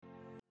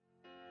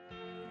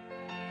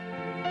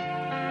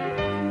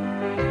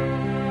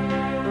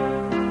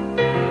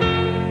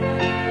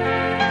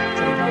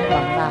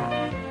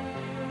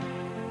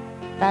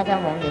大家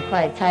梦也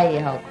快，猜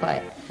也好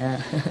快，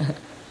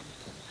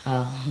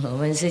好，我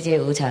们世界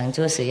无常，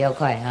做事要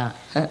快啊。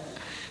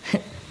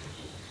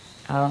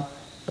好，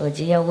我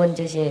只要问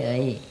这些而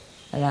已，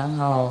然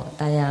后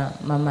大家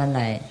慢慢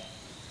来，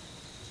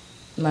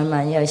慢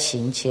慢要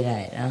醒起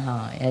来，然后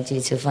要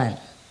去吃饭，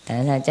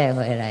等一下再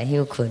回来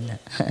又困了。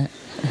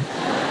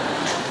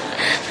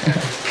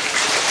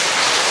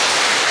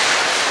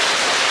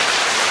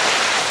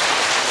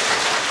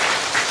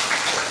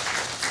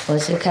我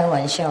是开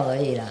玩笑而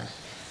已啦，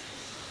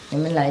你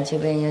们来这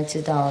边要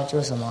知道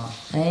做什么，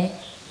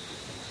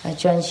要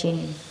专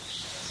心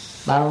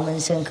把我们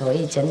身口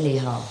意整理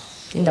好，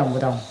听懂不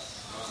懂？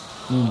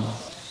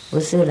不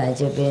是来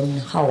这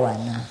边好玩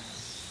啊，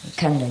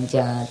看人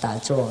家打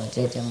坐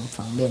这种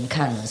方面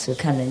看了，是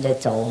看人家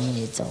走我们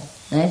也走，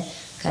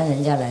看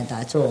人家来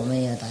打坐我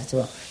们也打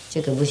坐，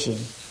这个不行，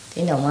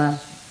听懂吗？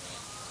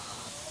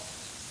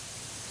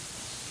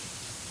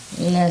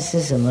那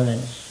是什么人？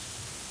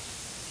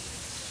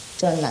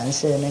穿蓝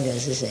色那个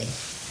是谁？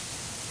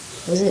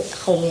不是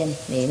后面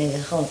你那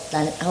个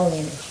后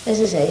面那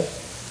是谁？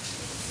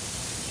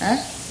啊？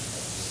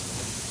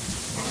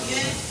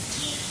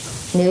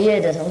纽约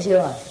的同学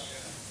啊，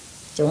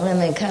从来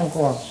没看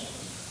过。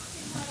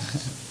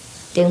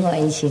电话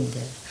一心的，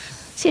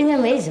现在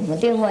没什么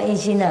电话一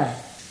心啊。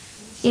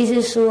意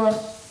思说，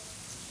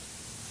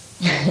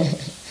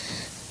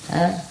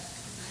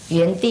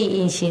原地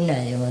一心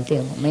了，有没有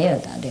电话？没有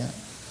打电话。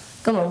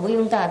根本不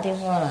用打电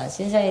话了，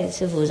现在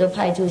师父就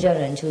派出家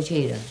人出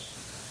去了。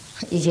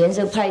以前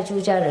是派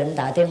出家人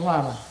打电话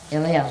嘛，有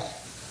没有？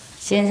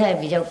现在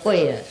比较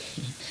贵了。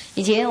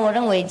以前我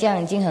认为这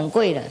样已经很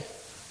贵了，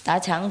打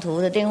长途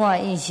的电话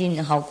一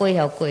心好贵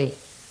好贵。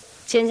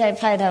现在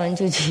派他们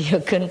出去又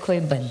更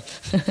亏本。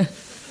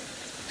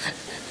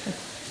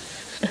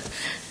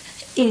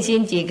一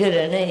心几个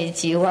人那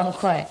几万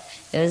块，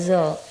有的时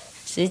候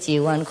10几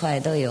万块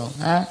都有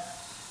啊。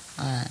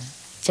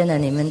真的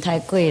你们太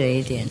贵了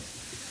一点。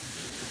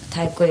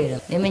太贵了，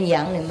你们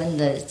养你们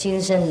的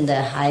精神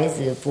的孩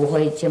子不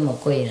会这么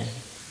贵了，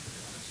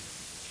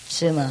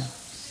是吗？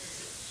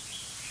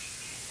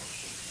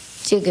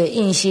这个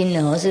印心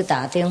呢，我是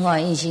打电话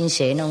印心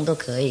谁弄都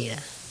可以了，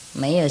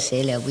没有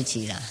谁了不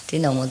起了，听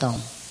懂不懂？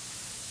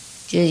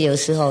就是有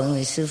时候因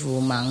为师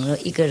父忙了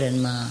一个人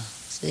嘛，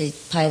所以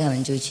派他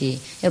们出去，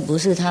要不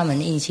是他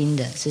们印心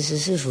的，这是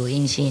师父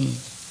印心，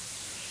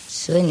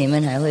所以你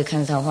们还会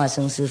看到化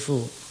身师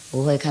父，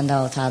不会看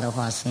到他的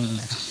化身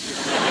了。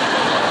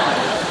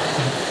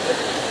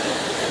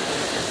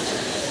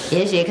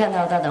也许看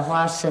到他的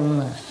花生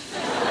了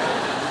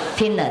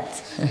 ，peanut，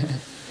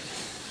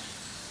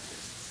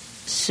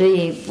 所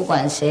以不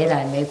管谁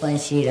来没关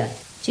系了。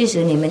即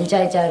使你们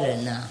在家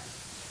人啊，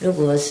如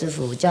果师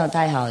父教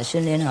带好、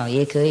训练好，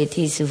也可以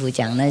替师父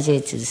讲那些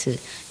指示，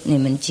你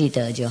们记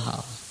得就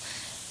好。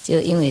就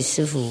因为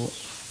师父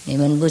你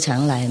们不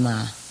常来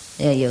嘛，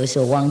有时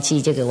候忘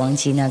记这个忘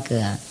记那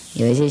个啊，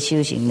有一些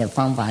修行的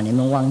方法你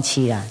们忘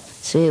记了。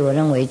所以我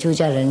认为出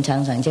家人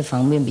常常这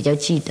方面比较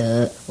记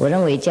得，我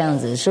认为这样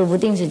子，说不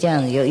定是这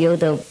样，有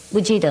的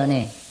不记得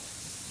呢，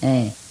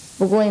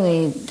不过因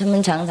为他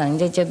们常常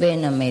在这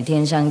边呢，每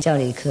天上教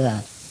理课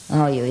啊，然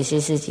后有一些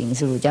事情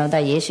师父交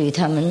代，也许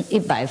他们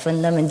100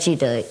分，他们记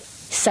得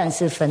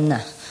30分呐，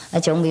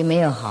总比没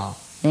有好，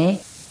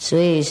所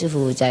以师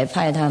父才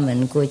派他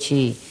们过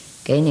去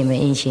给你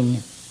们印心，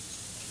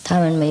他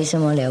们没什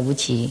么了不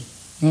起，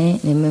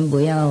你们不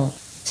要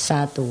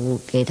杀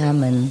毒给他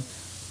们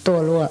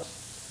堕落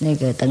那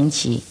个等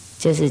级，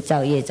这是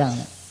造业障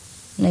的。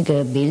那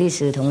个比利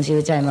时同修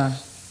在吗？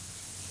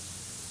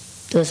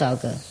多少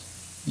个？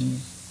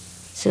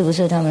是不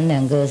是他们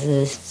2个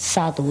是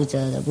杀毒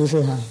者的？不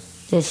是哈，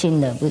这新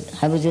的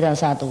还不知道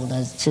杀毒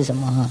的是什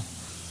么哈？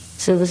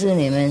是不是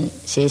你们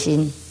写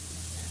信？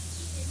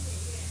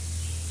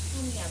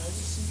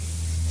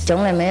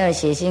从来没有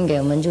写信给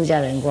我们出家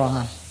人过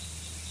哈？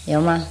有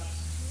吗？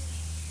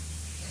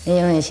你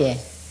有没有写？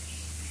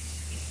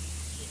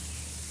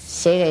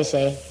写给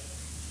谁？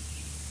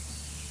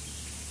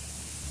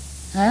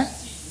啊？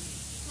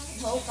他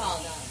投稿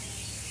的。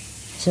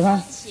什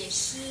么？写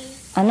诗。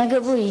那个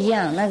不一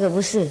样，那个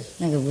不是，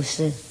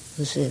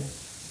不是，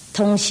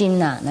通心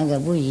呐，那个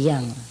不一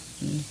样。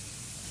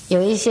有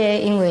一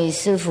些因为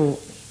师父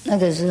那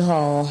个时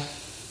候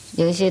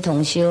有一些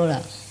同修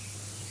了，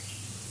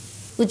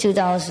不知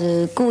道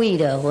是故意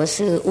的或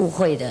是误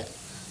会的，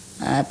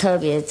特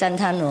别赞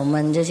叹我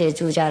们这些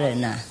出家人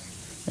呐，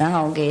然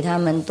后给他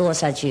们堕落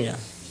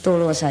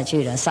下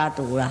去了，杀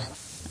毒了，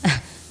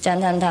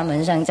赞叹他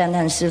们像赞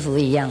叹师父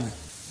一样，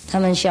他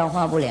们消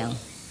化不良，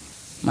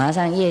马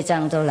上业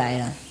障都来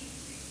了，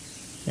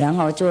然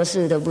后做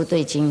事都不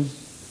对劲，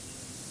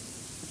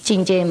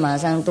境界马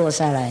上堕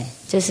下来，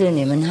这是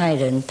你们害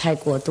人太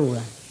过度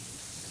了。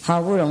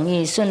好不容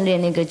易训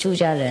练一个出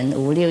家人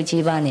5、6、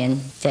7、8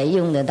年，才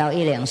用得到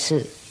1、2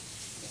次，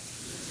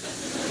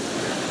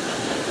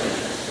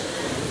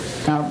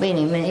然后被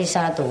你们一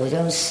杀毒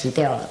就死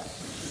掉了。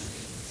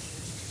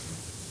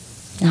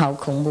好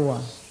恐怖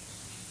啊！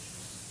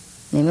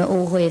你们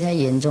误会太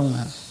严重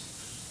了，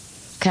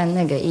看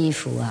那个衣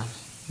服啊，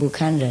不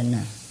看人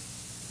啊，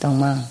懂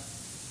吗？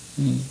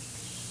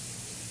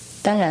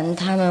当然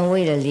他们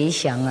为了理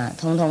想啊，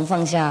统统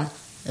放下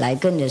来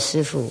跟着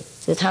师父，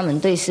是他们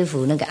对师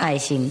父那个爱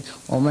心，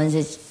我们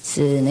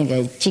是那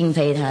个敬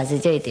佩他，是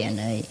这一点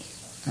而已。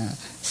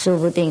说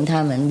不定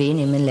他们比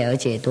你们了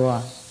解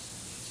多。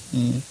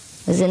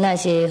可是那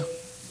些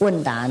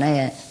问答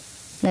那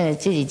个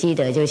自己记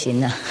得就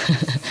行了。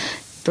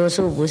多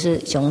数不是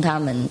从他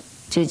们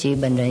自己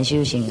本人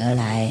修行而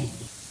来，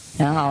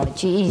然后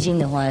去印心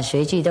的话，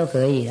谁去都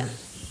可以了。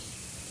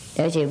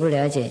了解不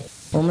了解？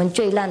我们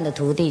最烂的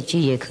徒弟去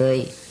也可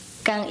以，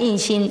刚印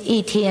心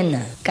一天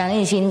呢，刚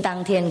印心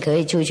当天可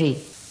以出去，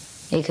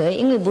也可以，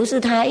因为不是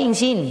他印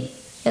心，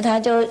那他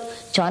就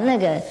传那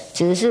个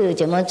指示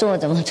怎么做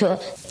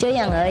这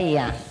样而已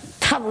啊。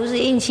他不是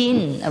印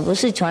心，不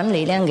是传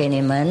力量给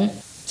你们，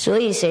所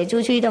以谁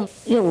出去都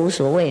又无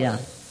所谓了。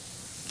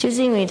就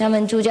是因为他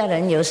们出家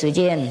人有时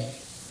间，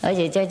而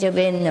且在这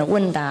边的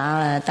问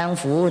答当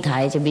服务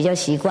台就比较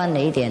习惯了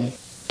一点，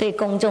对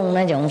公众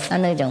那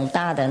种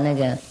大的那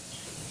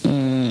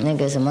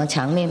个什么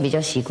场面比较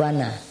习惯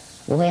了，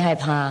不会害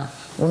怕，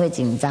不会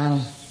紧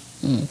张。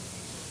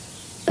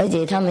而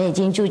且他们已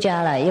经出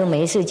家了，又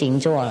没事情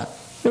做了，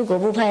如果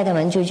不派他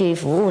们出去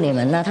服务你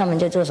们，那他们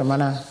在做什么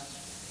呢？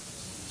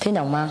听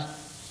懂吗？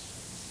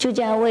出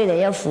家为了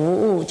要服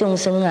务众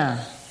生啊，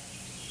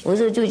不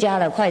是出家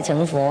了快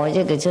成佛，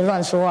这个就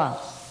乱说啊。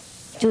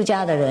出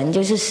家的人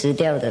就是死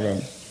掉的人，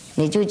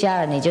你出家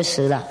了你就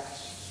死了，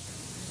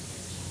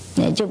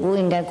你就不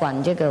应该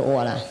管这个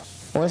我了。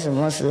我什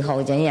么时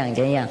候怎样，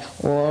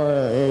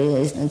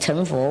我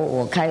成佛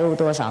我开悟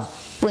多少，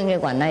不应该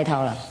管那一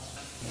套了，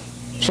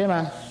是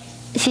吗？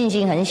信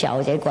心很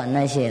小才管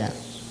那些了。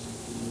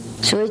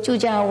所以出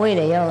家为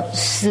了要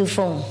侍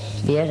奉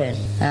别人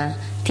啊，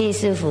替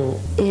师父，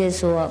意思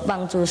说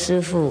帮助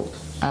师父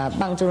啊，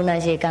帮助那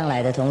些刚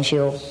来的同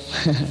修，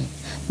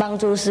帮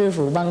助师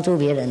父，帮助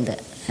别人的，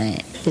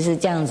就是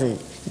这样子。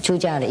出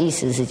家的意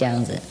思是这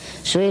样子，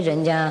所以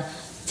人家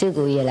自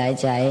古以来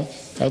才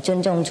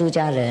尊重出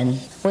家人，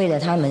为了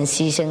他们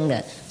牺牲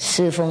了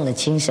侍奉的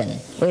精神，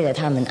为了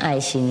他们爱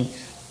心，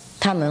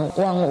他们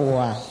忘我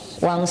啊，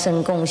汪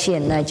生贡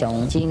献那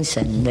种精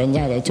神，人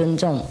家的尊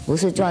重，不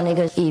是赚一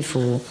个衣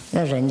服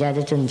那人家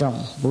的尊重，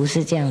不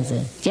是这样子，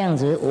这样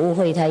子误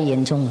会太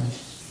严重了。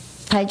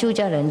派出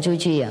家人出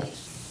去啊，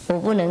我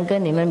不能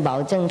跟你们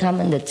保证他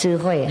们的智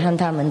慧和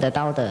他们的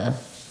道德，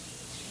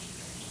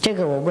这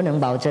个我不能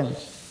保证。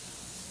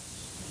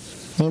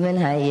你们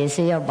也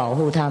是要保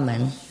护他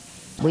们，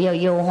不要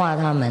优化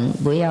他们，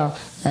不要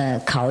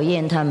考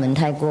验他们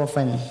太过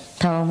分，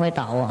他们会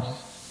倒啊。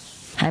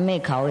还没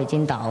考已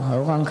经倒，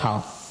何况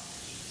考？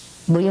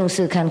不用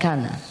试看看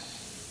了，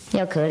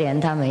要可怜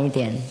他们一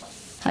点。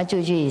他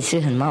出去也是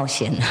很冒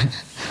险的，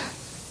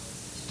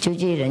出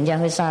去人家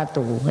会杀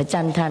赌，会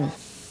赞叹，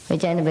会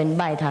在那边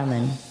拜他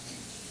们。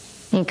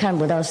你看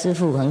不到师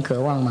父很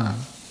渴望吗？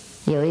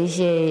有一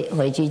些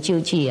回去救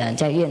济啊，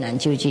在越南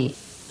救济，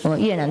我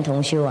越南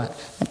同修啊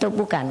都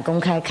不敢公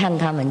开看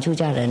他们出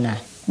家人啊，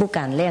不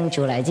敢亮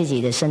出来自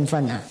己的身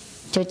份啊，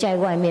就在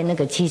外面那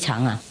个机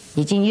场啊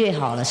已经约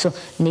好了，说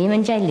你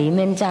们在里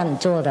面站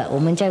坐的，我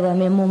们在外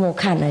面默默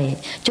看而已，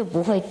就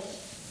不会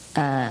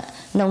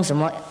弄什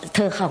么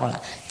特号了。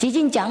已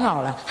经讲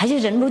好了，还是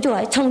忍不住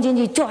还冲进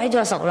去抓一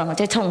抓手，然后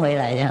再冲回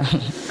来这样。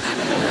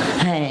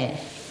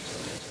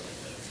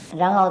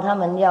然后他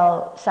们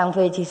要上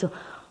飞机说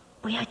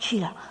不要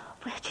去了，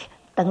不要去，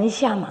等一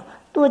下嘛，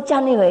多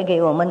站一会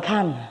给我们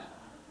看，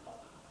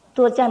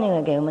多站一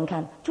会给我们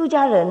看。出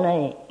家人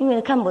呢，因为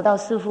看不到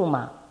师父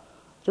嘛，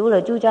除了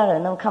出家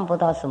人都看不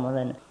到什么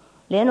人，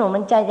连我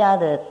们在家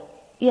的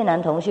越南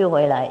同修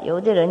回来，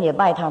有的人也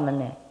拜他们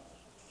呢，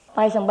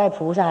拜像拜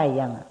菩萨一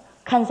样啊，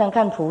看像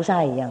看菩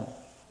萨一样。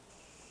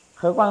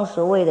何况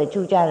所谓的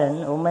出家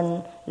人，我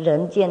们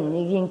人见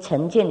已经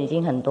成见已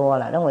经很多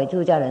了，认为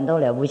出家人都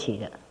了不起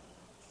的。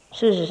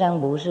事实上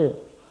不是，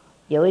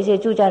有一些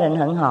出家人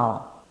很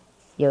好，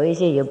有一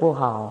些也不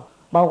好，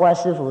包括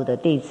师父的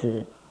弟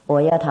子。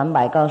我要坦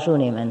白告诉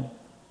你们，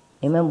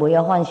你们不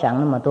要幻想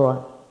那么多，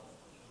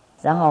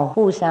然后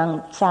互相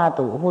杀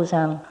毒，互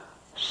相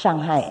伤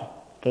害，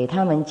给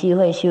他们机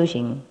会修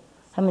行。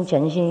他们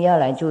诚心要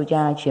来出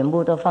家，全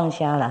部都放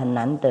下了，很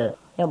难得。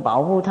要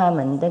保护他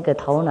们那个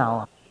头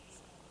脑，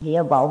也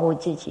要保护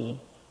自己。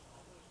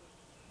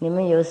你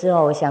们有时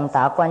候想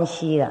打关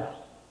系了，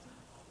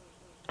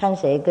看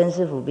谁跟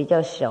师父比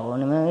较熟，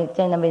你们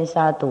在那边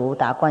杀毒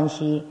打关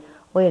系，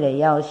为了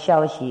要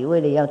消息，为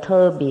了要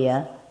特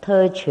别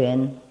特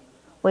权，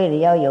为了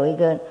要有一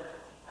个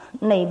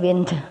那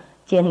边的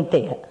间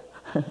谍。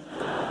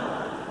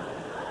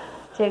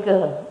这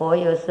个我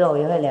有时候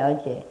也会了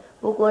解，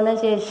不过那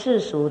些世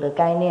俗的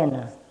概念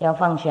呢，要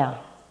放下。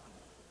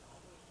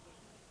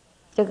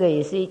这个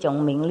也是一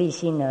种名利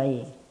心而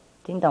已，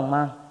听懂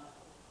吗？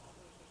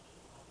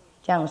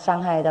这样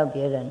伤害到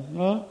别人，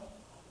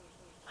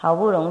好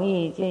不容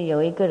易就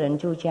有一个人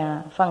出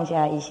家，放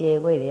下一些，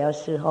为了要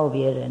侍候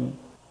别人，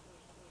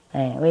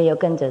为了要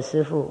跟着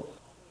师父，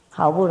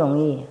好不容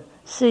易，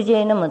世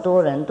界那么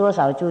多人，多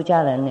少出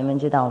家人你们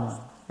知道吗？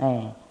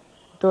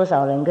多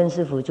少人跟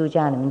师父出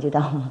家你们知道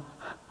吗？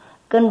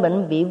根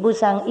本比不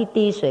上一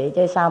滴水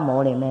在沙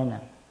漠里面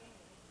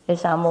在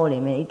沙漠里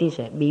面一滴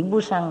水比不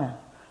上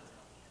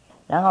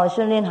然后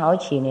训练好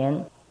几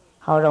年，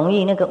好容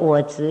易那个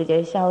我执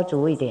就消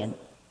除一点，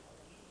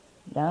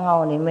然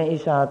后你们一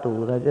杀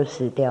毒了就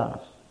死掉了。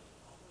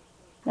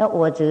那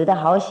我执的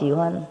好喜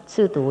欢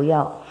吃毒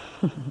药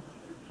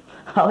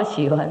好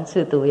喜欢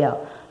吃毒药，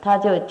他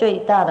就最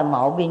大的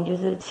毛病就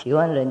是喜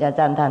欢人家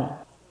赞叹。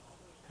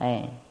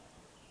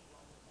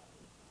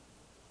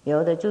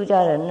有的出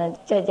家人呢，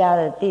在家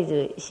的弟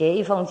子写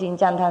一封信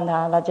赞叹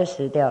他，他就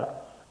死掉了，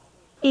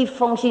一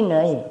封信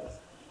而已，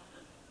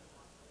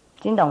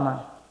听懂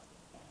吗？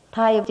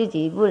他自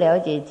己不了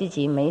解自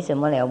己没什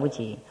么了不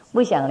起，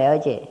不想了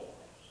解，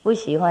不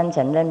喜欢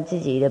承认自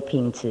己的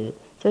品质，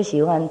就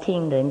喜欢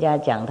听人家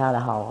讲他的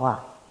好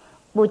话，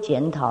不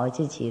检讨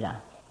自己了。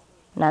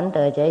难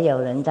得才有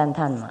人赞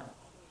叹嘛，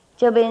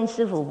这边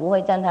师父不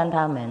会赞叹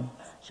他们，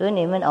所以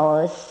你们偶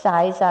尔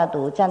杀一杀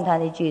毒赞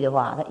叹一句的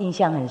话，他印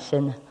象很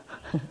深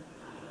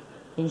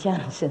印象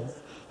很深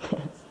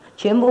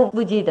全部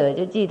不记得，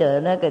就记得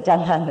那个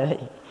赞叹而已。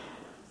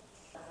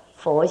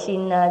佛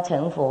心啊，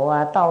成佛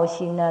啊，道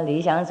心啊，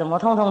理想什么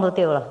通通都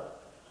丢了，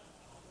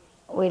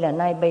为了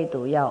那一杯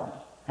毒药。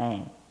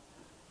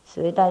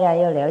所以大家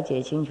要了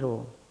解清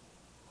楚，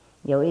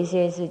有一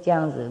些是这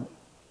样子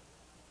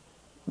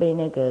被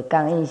那个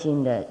刚硬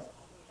心的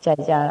在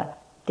家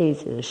弟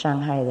子伤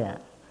害的，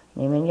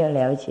你们要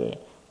了解，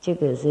这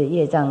个是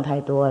业障太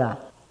多了，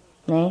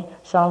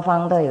双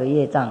方都有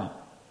业障。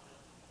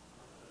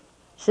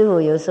师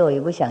父有时候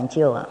也不想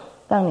救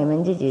让你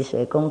们自己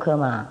学功课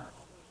嘛，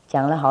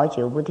讲了好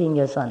久不听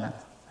就算了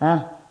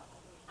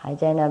还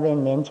在那边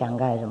勉强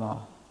干什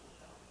么？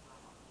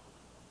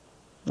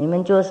你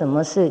们做什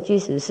么事，即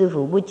使师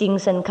父不亲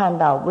身看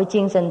到，不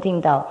亲身听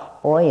到，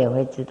我也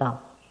会知道。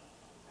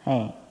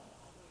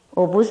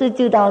我不是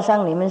知道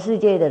上你们世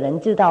界的人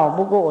知道，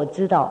不过我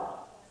知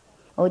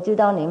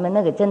道你们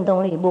那个振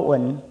动力不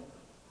稳，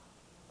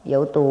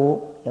有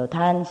毒，有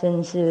贪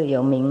嗔痴，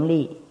有名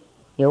利，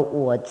有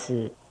我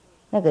执，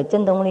那个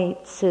振动力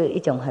是一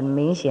种很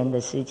明显的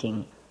事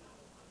情。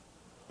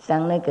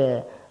像那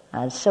个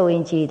收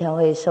音机，它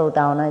会受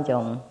到那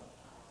种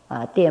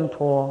电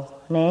波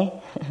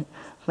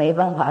没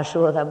办法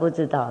说他不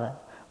知道了。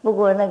不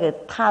过那个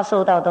他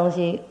受到东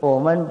西，我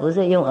们不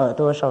是用耳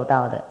朵受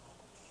到的，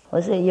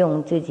我是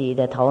用自己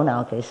的头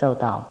脑可以受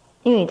到，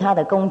因为他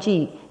的工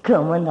具跟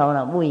我们头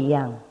脑不一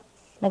样。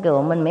那个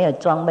我们没有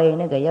装备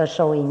那个要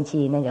收音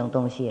机那种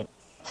东西，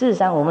事实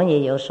上我们也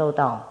有收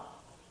到，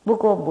不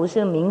过不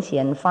是明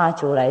显发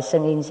出来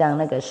声音像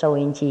那个收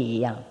音机一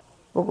样，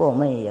不过我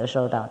们也有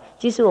收到。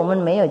其实我们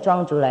没有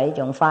装出来一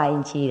种发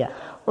音机的，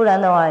不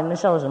然的话你们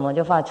受什么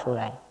就发出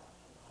来。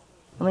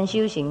我们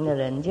修行的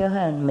人就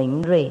很敏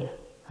锐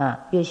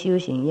越修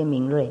行越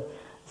敏锐，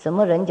什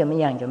么人怎么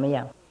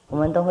样我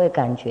们都会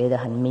感觉的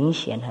很明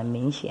显。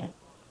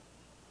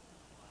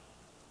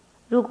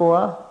如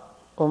果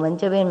我们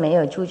这边没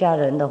有出家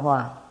人的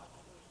话，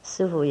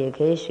师父也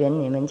可以选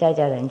你们在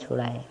家人出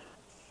来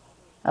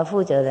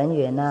负责人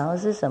员或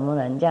是什么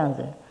人，这样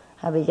子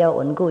他比较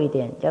稳固一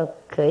点，就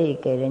可以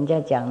给人家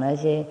讲那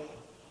些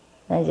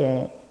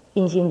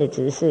硬心的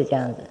指示，这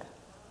样子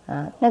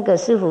那个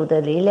师父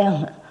的力量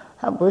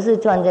他不是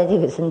转在这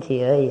个身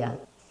体而已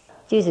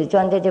即使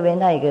转在这边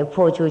他也可以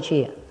破出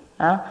去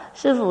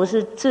师父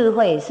是智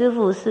慧，师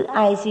父是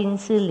爱心，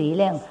是力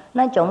量，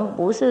那种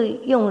不是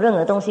用任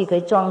何东西可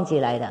以装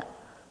起来的，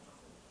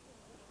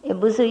也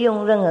不是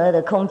用任何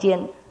的空间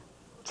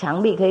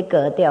墙壁可以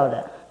隔掉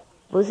的，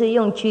不是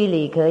用距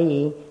离可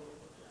以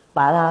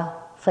把它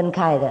分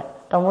开的，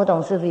懂不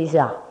懂师父意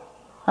思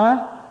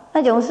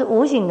那种是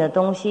无形的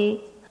东西，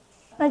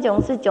那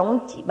种是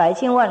从几百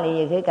千万里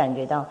也可以感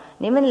觉到。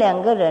你们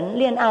两个人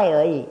恋爱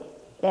而已，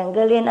两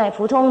个恋爱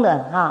普通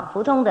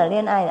的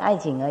恋爱爱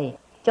情而已。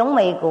从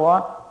美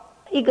国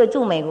一个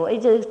住美国，一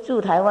个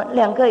住台湾，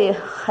两个也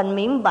很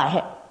明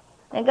白，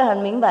那个很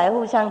明白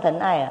互相疼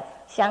爱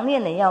想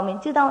念的要命，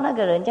知道那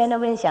个人在那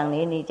边想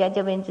你，你在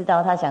这边知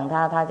道他想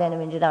他，他在那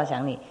边知道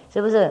想你，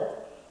是不是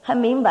很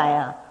明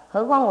白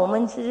何况我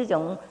们是这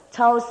种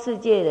超世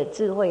界的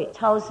智慧，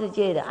超世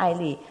界的爱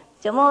力，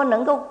怎么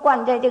能够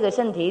灌在这个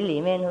身体里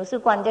面，不是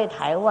灌在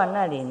台湾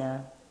那里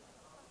呢？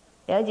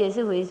了解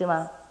师父意思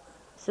吗？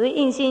所以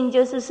印心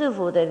就是师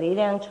父的力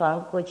量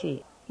传过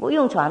去，不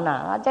用传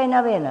他在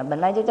那边本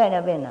来就在那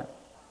边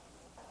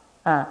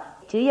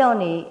只要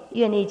你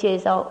愿意接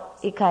受，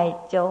一开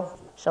就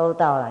收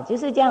到了，就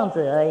是这样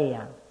子而已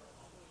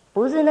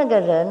不是那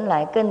个人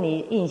来跟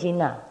你印心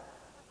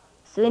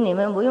所以你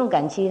们不用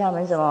感激他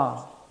们什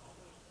么，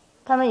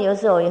他们有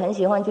时候也很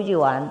喜欢出去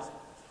玩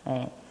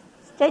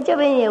在这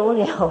边也无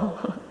聊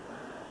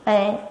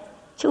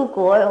出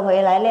国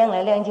回来亮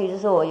来亮去就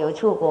说我有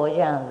出国，这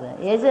样子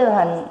也是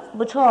很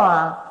不错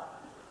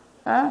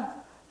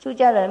出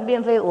家人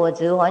并非我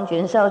执完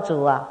全受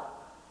主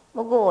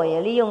不过我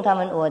也利用他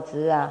们我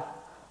执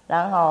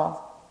然后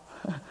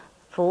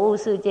服务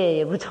世界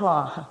也不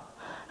错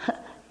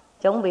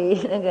总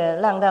比那个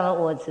让他们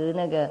我执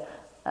那个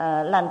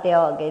烂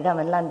掉，给他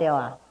们烂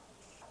掉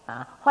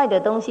坏的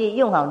东西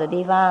用好的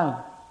地方，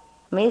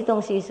没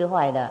东西是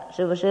坏的，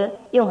是不是？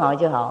用好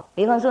就好。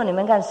比方说你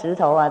们看石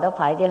头都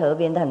排在河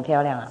边，都很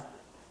漂亮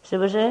是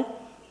不是？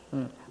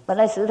本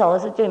来石头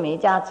是最没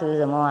价值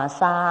什么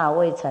沙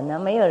灰尘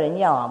没有人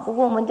要不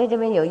过我们在这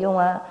边有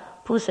用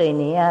铺水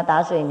泥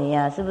打水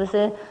泥是不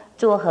是？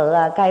做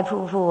河盖瀑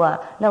布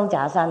弄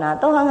假山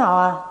都很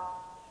好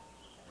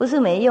不是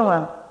没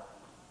用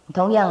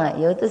同样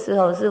有的时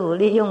候师父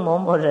利用某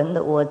某人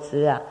的我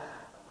执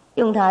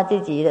用他自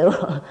己的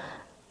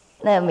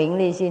那名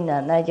利心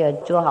那就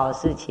做好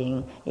事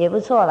情也不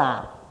错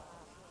啦。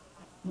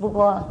不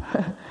过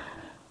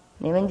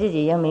你们自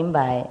己要明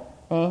白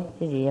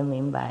自己要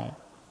明白，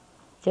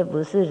这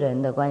不是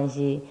人的关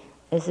系，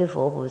这是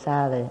佛菩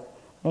萨的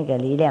那个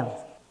力量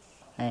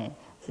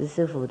是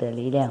师父的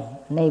力量，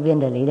那边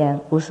的力量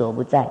无所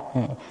不在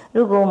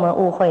如果我们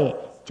误会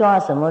抓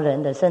什么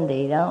人的身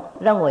体，然后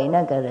认为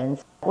那个人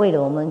为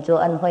了我们做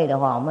恩惠的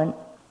话，我们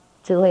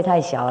智慧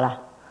太小了，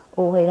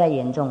误会太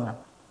严重了。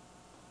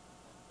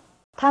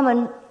他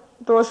们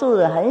多数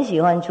人很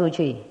喜欢出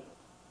去，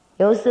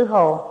有时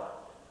候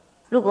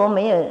如果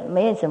没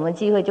有什么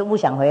机会就不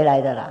想回来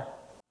的啦。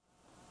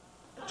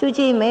出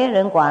去没有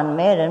人管，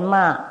没有人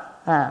骂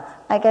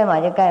爱干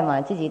嘛就干嘛，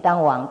自己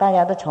当王，大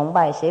家都崇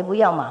拜，谁不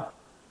要嘛？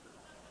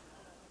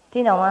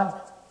听懂吗？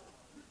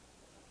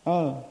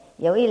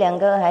有一两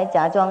个还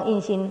假装硬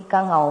心，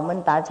刚好我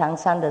们打长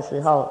山的时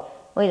候，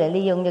为了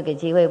利用这个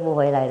机会不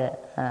回来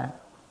的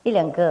一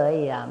两个而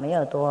已没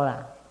有多啦，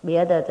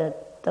别的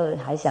都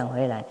还想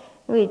回来，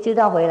因为知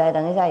道回来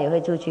等一下也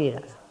会出去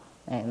了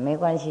没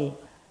关系。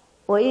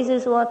我意思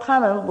说他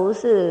们不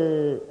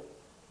是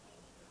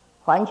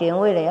完全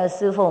为了要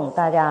侍奉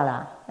大家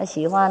啦，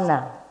喜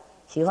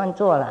欢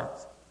做啦。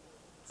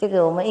这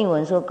个我们英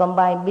文说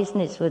combine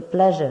business with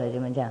pleasure，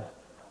 怎么讲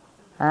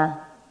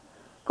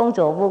工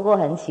作不过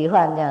很喜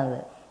欢这样子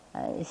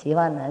喜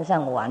欢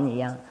像玩一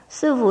样。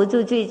师父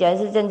出去才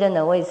是真正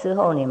的为伺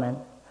候你们。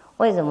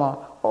为什么？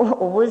我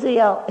不是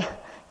要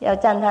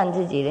赞叹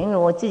自己的，因为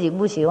我自己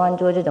不喜欢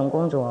做这种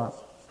工作，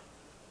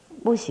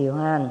不喜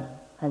欢，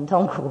很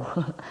痛苦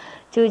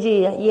出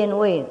去烟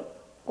味，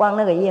光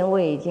那个烟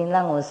味已经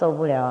让我受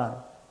不了了，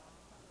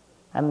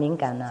很敏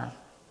感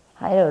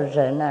还有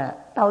人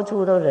到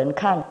处都人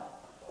看，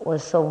我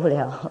受不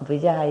了，比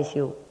较害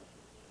羞，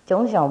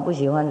从小不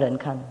喜欢人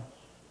看，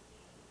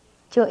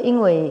就因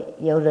为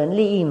有人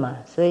利益嘛，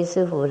所以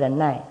师父忍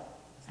耐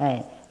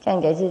这样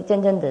才是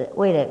真正的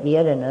为了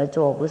别人而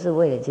做，不是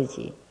为了自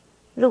己。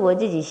如果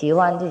自己喜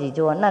欢自己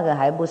做，那个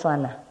还不算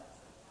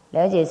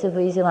了解师父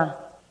意思吗？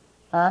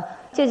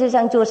就是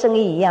像做生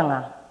意一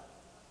样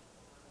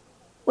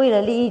为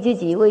了利益自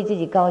己，为自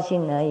己高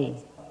兴而已。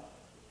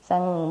像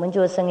我们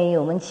做生意，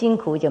我们辛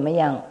苦怎么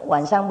样，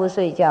晚上不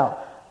睡觉，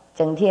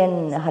整天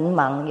很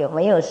忙，有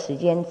没有时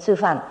间吃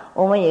饭，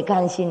我们也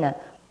甘心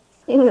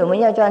因为我们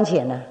要赚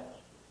钱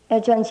要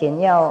赚钱，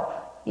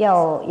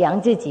要养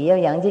自己，要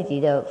养自己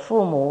的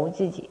父母，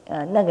自己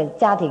那个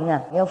家庭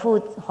要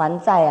还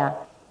债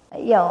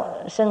要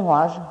生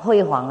活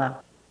辉煌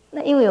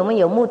那因为我们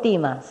有目的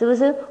嘛，是不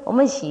是？我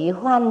们喜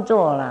欢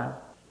做啦。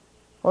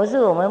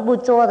我们不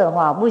做的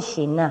话不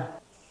行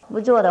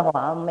不做的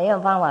话没有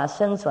办法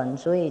生存，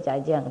所以才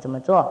这样怎么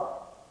做。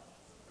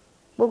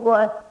不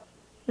过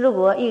如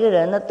果一个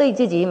人对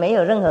自己没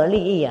有任何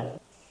利益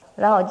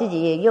然后自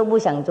己又不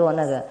想做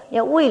那个，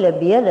要为了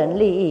别人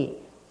利益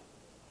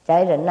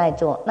才忍耐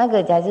做，那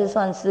个才是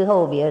算伺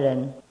候别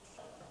人。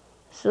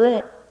所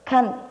以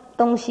看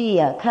东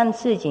西看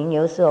事情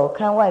有时候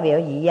看外表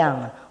一样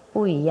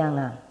不一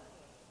样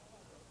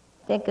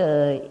这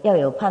个要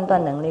有判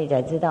断能力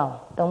才知道，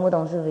懂不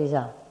懂是不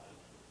是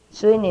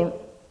所以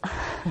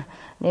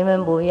你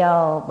们不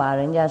要把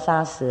人家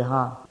杀死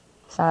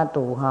杀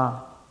毒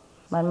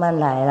慢慢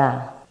来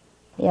啦，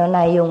要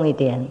耐用一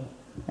点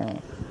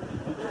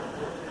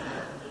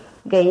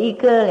给一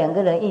个两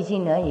个人一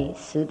心而已，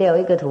死掉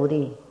一个徒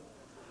弟，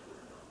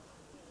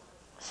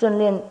训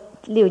练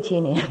6、7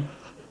年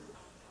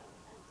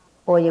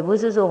我也不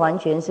是说完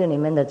全是你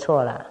们的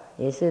错啦，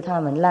也是他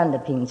们烂的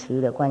品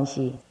质的关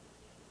系。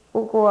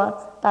不过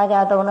大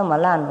家都那么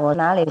烂，我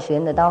哪里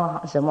选得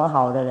到什么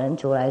好的人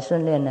出来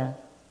训练呢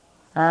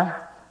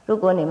如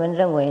果你们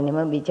认为你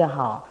们比较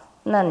好，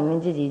那你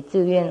们自己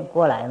自愿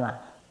过来嘛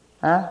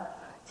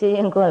自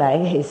愿过来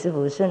给师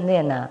父训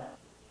练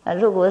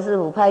如果师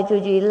父派出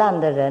去烂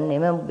的人，你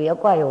们不要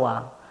怪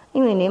我，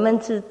因为你们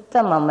是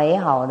这么美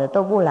好的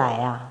都不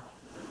来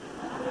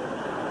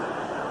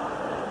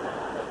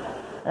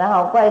然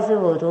后怪师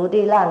父徒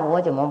弟烂，我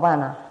怎么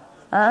办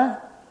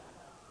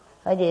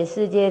而且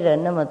世界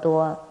人那么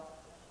多，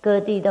各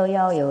地都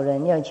要有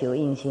人要求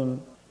印心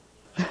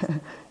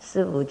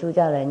师父出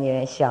家人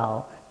也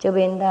少，这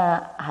边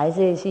他还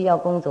是需要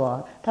工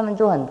作，他们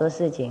做很多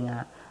事情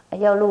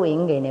要录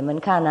影给你们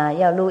看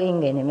要录音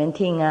给你们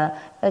听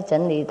要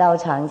整理道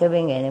场这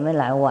边给你们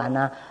来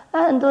玩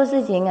很多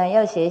事情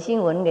要写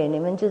新闻给你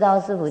们知道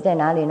师父在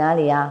哪里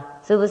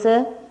是不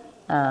是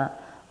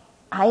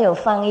还有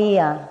放逸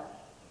啊，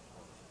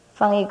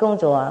放逸工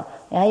作啊，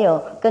还有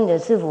跟着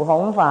师父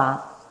弘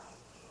法，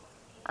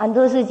很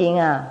多事情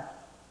啊，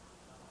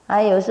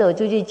还有时候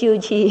出去救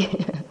气，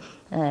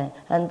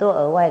很多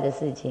额外的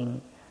事情，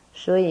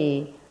所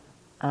以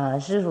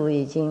师父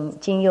已经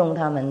尽用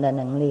他们的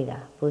能力了，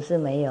不是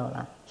没有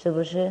了，是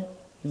不是？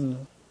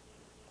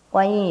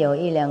万一有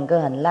一两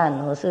个很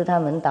烂，或是他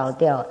们倒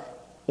掉，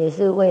也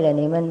是为了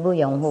你们不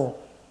拥护、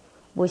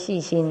不细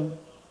心，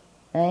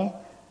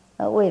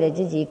为了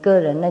自己个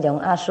人那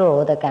种说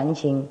我的感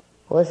情，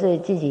或是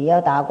自己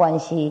要打关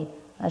系，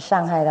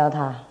伤害到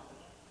他，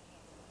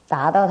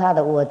打到他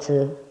的我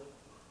执，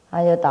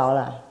他就倒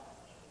了。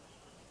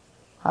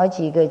好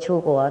几个出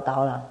国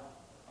倒了，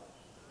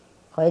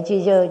回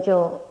去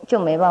就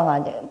没办法，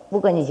不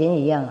跟以前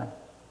一样了，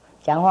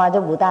讲话就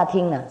不大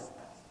听了，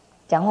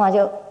讲话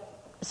就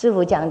师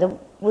父讲就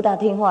不大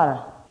听话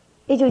了，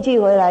一出去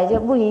回来就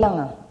不一样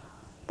了。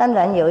当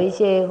然有一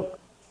些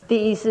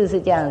第一次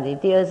是这样子，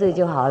第二次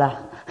就好了，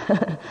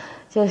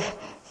就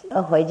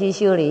回去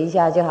修理一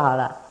下就好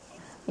了。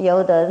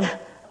有的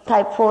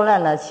太破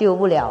烂了修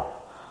不了，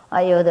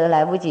有的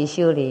来不及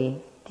修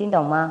理，听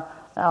懂吗？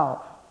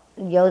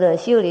有的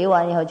修理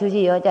完以后出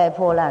去以后再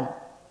破烂，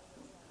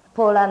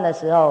破烂的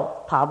时候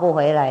跑不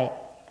回来，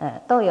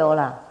都有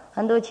了，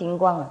很多情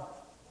况了。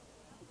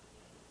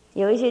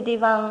有一些地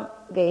方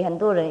给很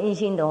多人一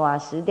心的话，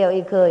死掉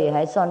一颗也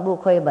还算不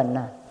亏本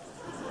呢。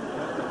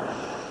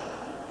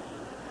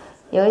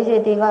有一些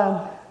地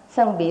方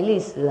像比利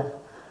时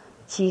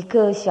几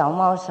个小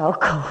猫小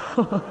狗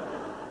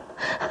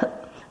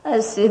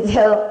死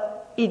掉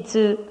一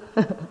只，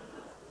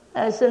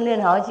训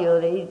练好久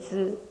的一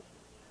只，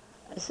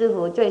师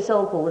父最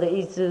受苦的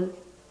一只，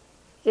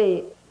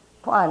最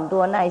花很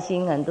多耐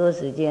心很多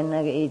时间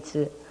那个一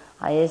只，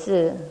也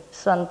是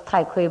算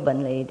太亏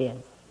本了一点。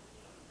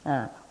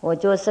我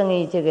做生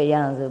意这个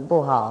样子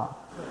不好。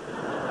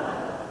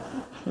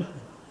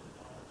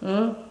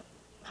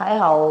还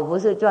好我不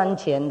是赚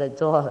钱的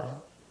做的，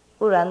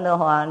不然的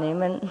话你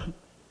们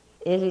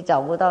也许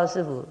找不到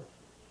师父，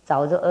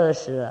早就饿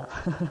死了，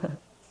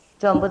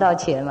赚不到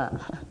钱嘛。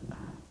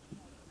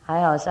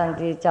还好上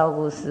帝照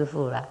顾师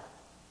父了，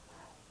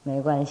没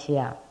关系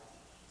啊，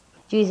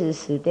即使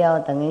死掉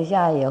等一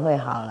下也会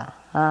好了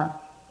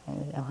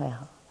也会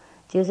好，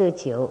就是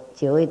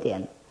久一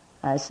点，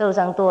受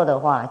伤多的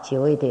话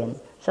久一点，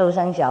受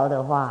伤小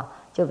的话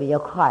就比较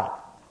快。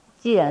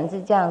既然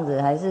是这样子，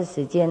还是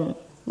时间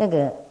那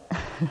个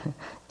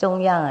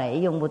中央也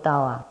用不到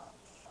啊。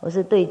我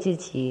是对自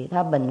己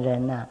他本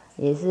人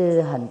也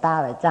是很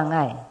大的障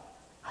碍，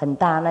很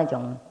大那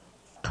种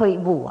退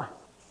步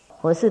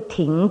我是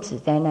停止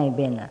在那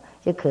边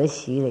就可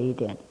惜了一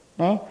点。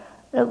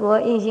如果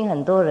印心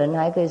很多人，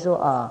还可以说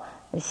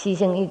牺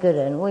牲一个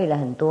人为了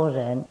很多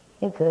人，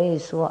也可以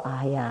说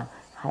哎呀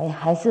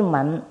还是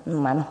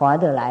蛮划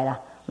得来了，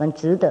蛮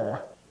值得了。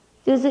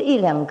就是一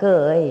两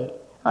个而已，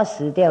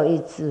死掉一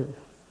只，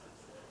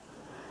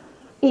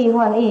亿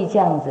换亿这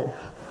样子，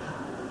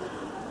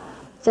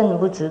真的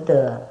不值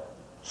得，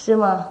是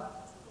吗？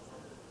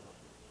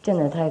真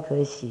的太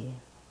可惜。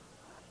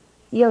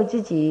要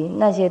自己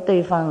那些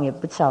对方也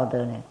不晓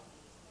得呢，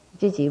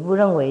自己不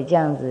认为这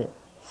样子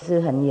是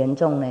很严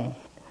重呢，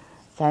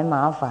才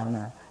麻烦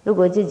呢。如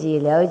果自己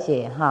了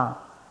解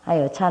还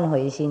有忏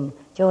悔心，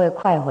就会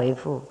快回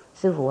复，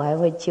师父还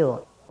会救。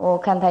我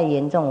看太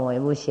严重我也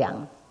不想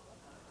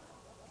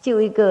救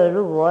一个，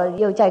如果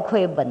又再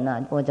亏本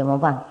了我怎么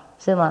办，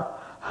是吗？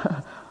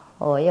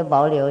我要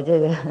保留这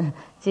个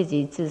自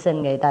己自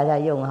身给大家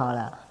用好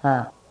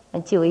了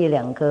救一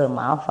两个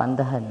麻烦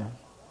得很。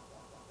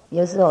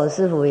有时候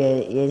师父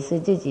也是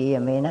自己也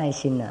没耐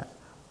心了，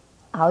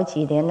好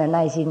几年的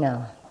耐心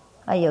了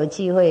有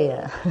机会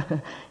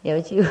有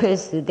机会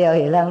死掉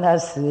也让他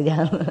死这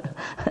样子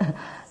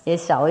也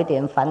少一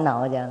点烦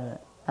恼这样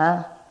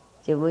子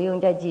就不用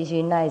再继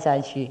续耐下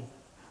去。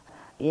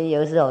也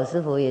有时候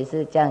师父也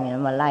是这样那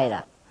么赖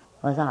了，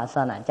我说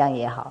算了，这样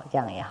也好，这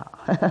样也好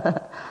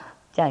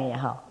这样也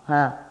好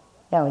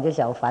这样我就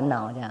小烦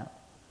恼这样。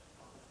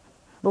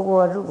不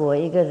过如果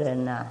一个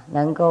人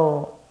能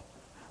够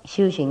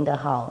修行的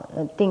好，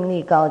定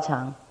力高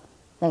强，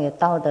那个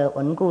道德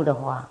稳固的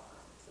话，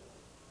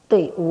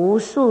对无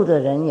数的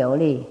人有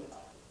利，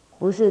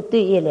不是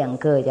对一两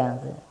个这样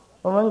子。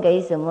我们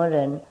给什么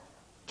人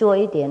做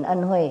一点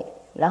恩惠，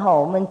然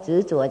后我们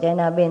执着在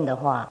那边的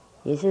话，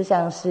也是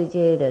像世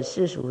界的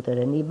世俗的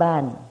人一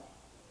般。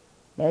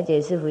了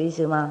解师父意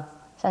思吗？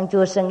像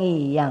做生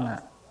意一样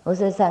不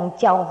是像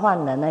交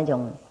换的那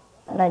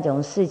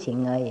种事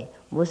情而已，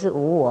不是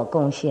无我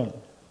贡献。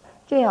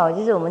最好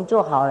就是我们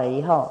做好了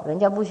以后，人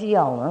家不需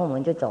要我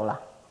们就走了，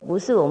不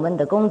是我们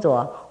的工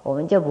作我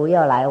们就不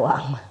要来往。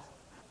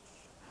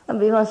那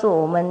比方说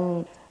我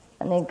们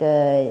那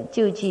个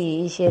救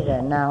济一些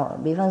人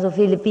比方说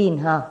菲律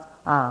宾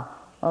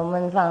我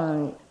们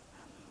放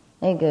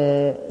那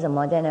个什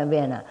么在那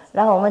边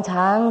然后我们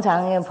常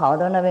常也跑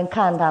到那边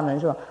看他们，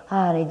说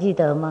你记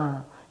得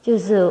吗？就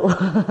是我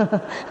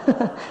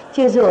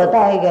就是我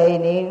带给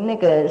你那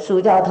个塑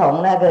胶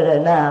桶那个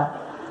人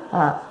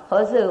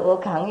或是我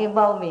扛一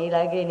包米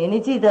来给你，你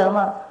记得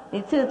吗？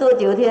你吃多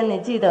9天，你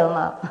记得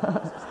吗？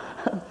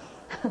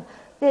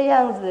这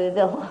样子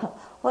的话，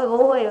会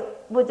不会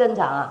不正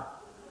常啊？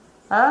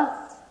啊，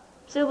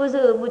是不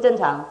是不正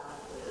常？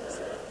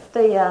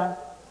对呀，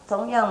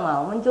同样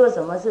嘛，我们做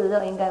什么事都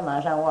应该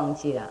马上忘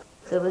记了，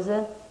是不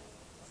是？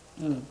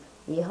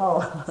以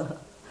后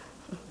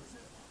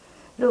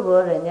如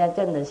果人家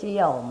真的需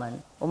要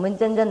我们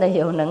真正的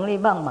有能力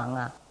帮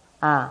忙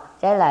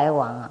再来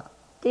往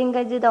就应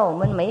该知道我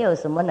们没有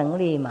什么能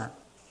力嘛，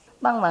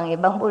帮忙也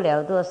帮不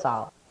了多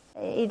少，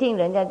一听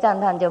人家赞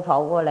叹就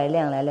跑过来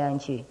亮来亮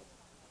去，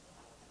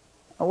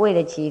为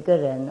了几个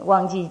人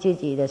忘记自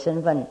己的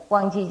身份，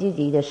忘记自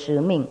己的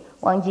使命，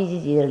忘记自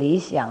己的理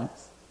想，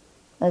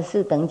那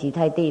是等级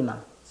太低嘛，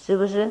是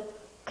不是？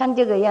看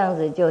这个样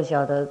子就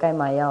晓得干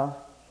嘛要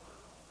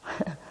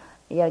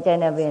在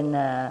那边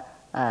呢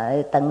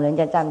等人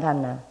家赞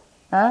叹呢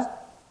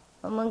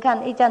我们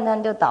看一赞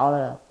叹就倒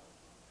了，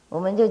我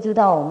们就知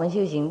道我们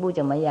修行不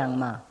怎么样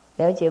嘛，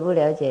了解不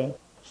了解？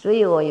所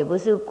以我也不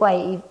是怪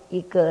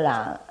一个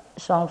啦，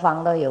双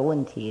方都有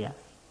问题了。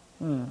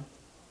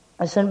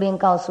顺便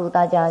告诉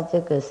大家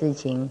这个事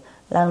情，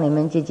让你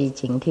们自己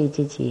警惕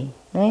自己，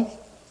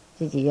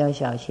自己要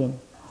小心，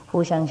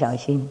互相小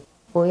心，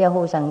不要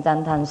互相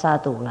赞叹杀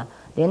赌了。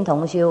连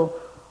同修，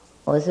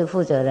我是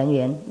负责人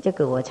员，这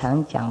个我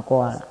常讲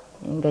过了，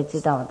应该知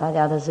道，大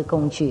家都是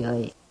工具而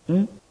已。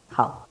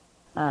好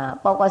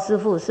包括师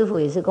父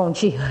也是工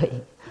具而已。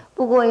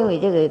不过因为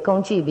这个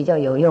工具比较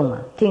有用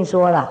听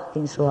说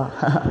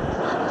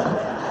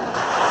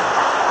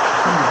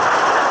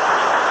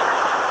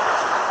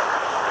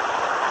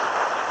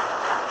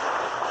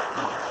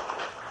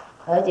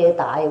而且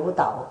打也不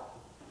倒，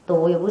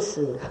赌也不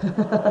死，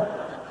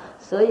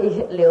所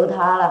以留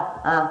它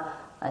了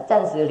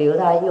暂时留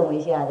它用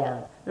一下这样。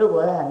如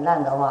果是很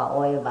烂的话，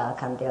我也把它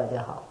砍掉就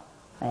好。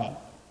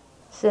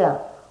是啊，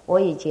我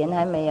以前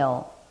还没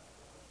有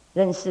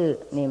认识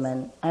你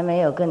们，还没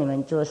有跟你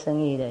们做生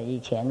意的以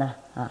前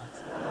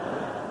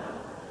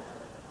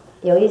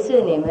有一次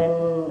你们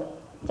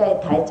在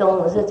台中，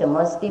我是怎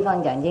么地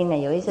方讲经呢？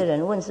有一些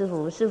人问师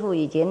父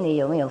以前你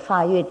有没有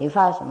发愿？你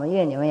发什么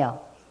愿？有没有？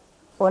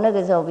我那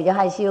个时候比较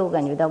害羞，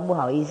感觉到不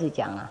好意思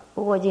讲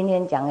不过今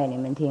天讲给你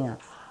们听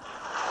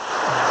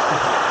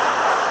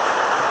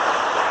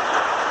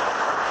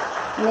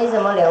没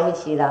什么了不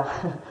起的。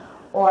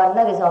我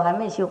那个时候还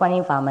没修观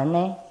音法门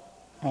呢，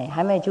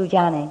还没出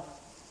家呢，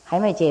还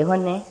没结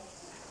婚呢，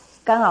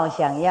刚好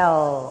想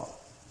要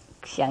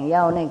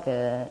那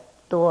个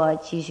多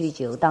继续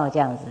久道这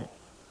样子。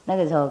那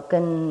个时候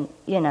跟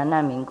越南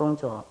难民工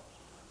作，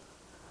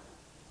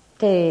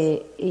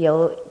对，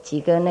有几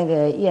个那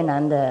个越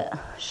南的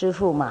师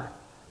父嘛，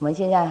我们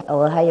现在偶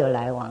尔还有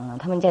来往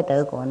他们在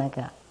德国那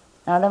个，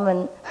然后他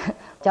们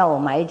叫我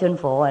买一尊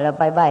佛来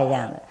拜拜这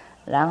样的，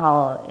然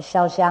后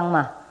烧香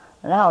嘛，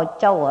然后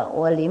叫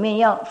我里面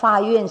要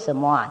发愿什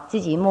么自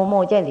己默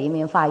默在里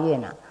面发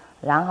愿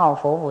然后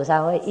佛菩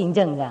萨会印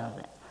证这样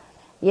子。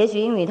也许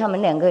因为他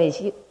们两个也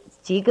是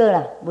几个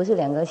了，不是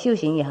两个，修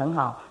行也很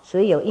好，所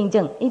以有印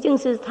证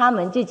是他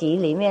们自己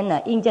里面的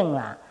印证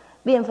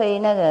并非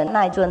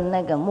那尊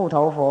那个木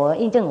头佛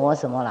印证我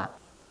什么啦。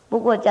不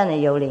过真的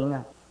有灵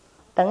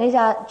等一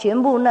下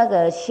全部那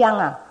个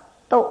香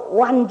都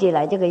弯起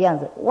来这个样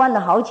子，弯了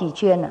好几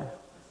圈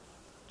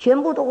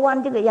全部都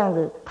弯这个样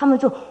子。他们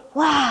说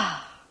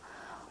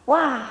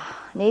哇，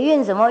你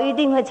愿什么一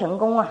定会成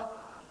功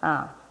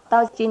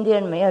到今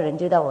天没有人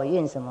知道我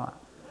愿什么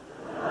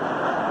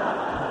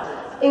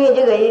因为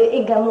这个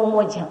应该默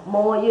默讲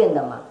默默愿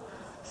的嘛。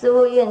师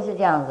父愿是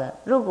这样子，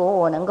如果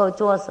我能够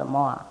做什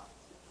么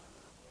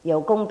有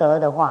功德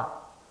的话，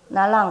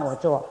那让我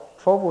做，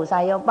佛菩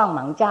萨要帮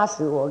忙加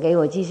持我，给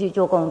我继续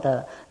做功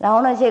德，然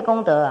后那些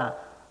功德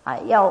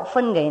要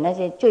分给那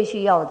些最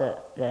需要的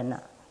人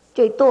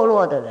最堕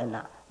落的人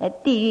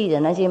地狱的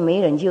那些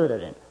没人救的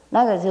人，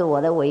那个是我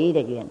的唯一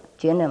的愿，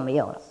觉得没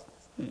有了。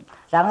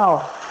然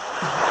后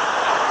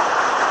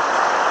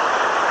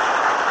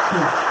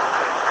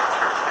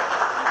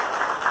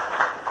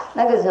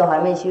那个时候还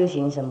没修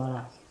行什么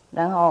了，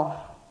然后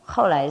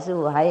后来师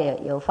父还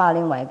有发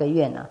另外一个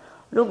愿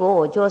如果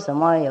我做什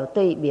么有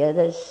对别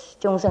的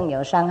众生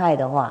有伤害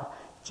的话，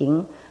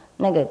请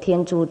那个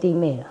天诛地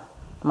灭了，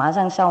马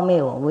上消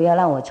灭我，不要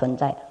让我存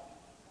在。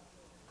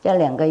这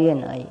2个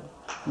愿而已。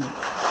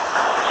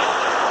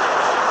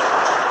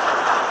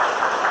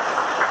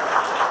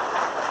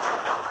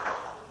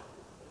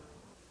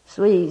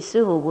所以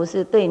师父不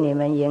是对你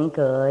们严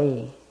格而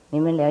已，你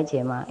们了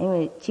解吗？因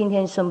为今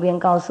天顺便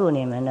告诉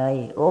你们而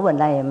已，我本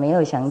来也没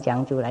有想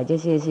讲出来这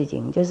些事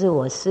情，就是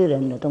我私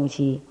人的东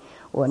西，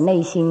我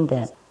内心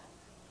的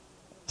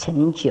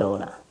成就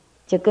了，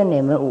就跟你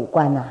们无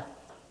关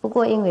不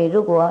过因为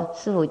如果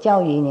师父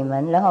教育你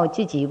们，然后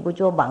自己不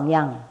做榜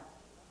样，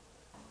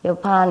又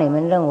怕你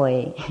们认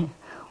为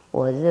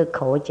我是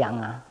口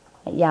讲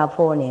压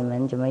迫你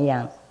们怎么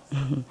样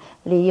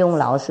利用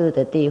老师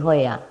的地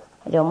位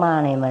就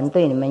骂你们，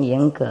对你们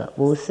严格。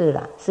不是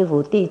啦，师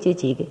父对自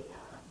己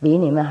比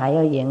你们还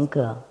要严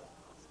格。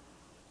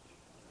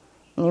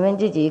你们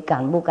自己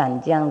敢不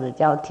敢这样子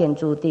叫天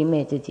诛地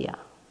灭自己啊？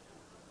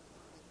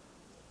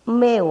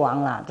灭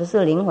亡了，就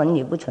是灵魂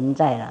也不存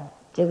在了，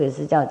这个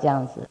是叫这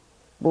样子，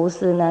不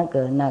是那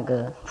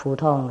个普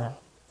通的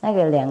那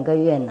个2个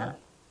愿啊。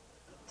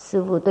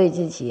师父对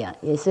自己啊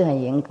也是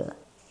很严格，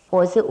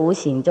我是无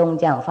形中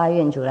这样发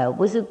愿出来，我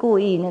不是故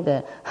意那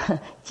个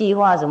计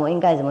划什么应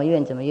该怎么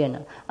愿怎么愿的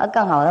啊，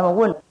刚好他们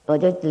问我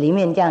就里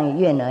面这样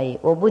愿而已，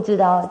我不知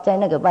道在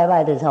那个拜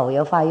拜的时候我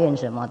要发愿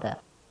什么的，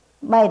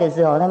拜的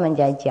时候他们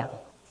在讲，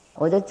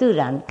我就自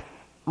然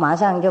马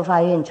上就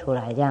发愿出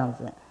来这样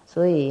子。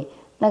所以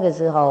那个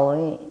时候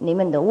你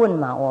们的问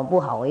嘛，我不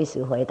好意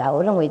思回答，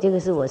我认为这个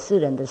是我私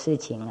人的事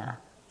情啊，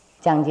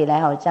讲起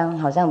来好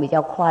像比较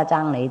夸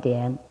张了一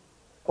点，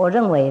我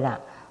认为啦。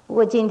不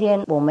过今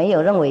天我没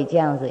有认为这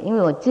样子，因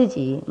为我自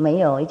己没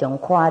有一种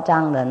夸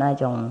张的那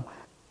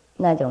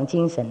种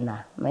精神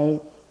啦，没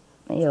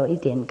有一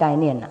点概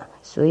念啦，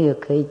所以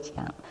可以讲，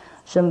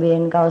顺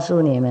便告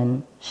诉你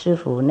们师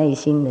父内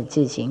心的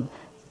事情，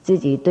自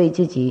己对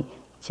自己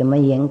怎么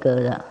严格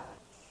的。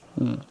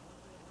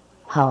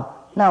好，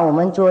那我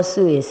们做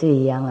事也是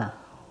一样啊，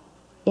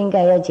应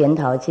该要检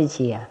讨自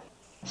己啊，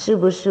是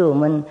不是我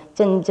们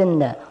真正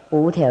的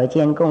无条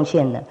件贡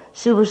献的，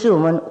是不是我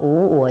们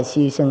无我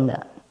牺牲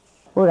的？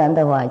不然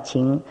的话，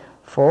请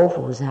佛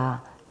菩萨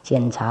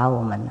检查我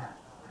们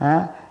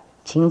啊，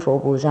请佛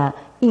菩萨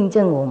印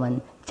证我们，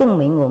证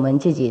明我们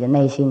自己的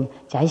内心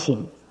才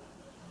行，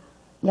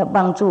要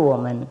帮助我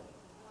们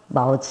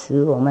保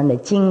持我们的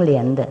精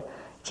廉的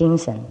精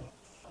神，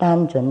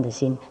单纯的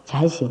心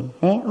才行。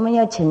我们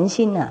要诚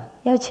心啊，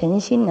要诚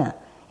心啊，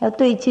要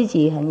对自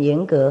己很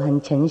严格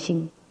很诚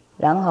心，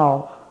然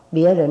后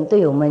别人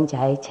对我们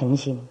才诚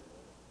心，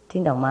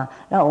听懂吗？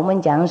那我们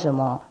讲什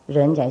么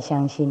人才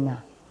相信啊，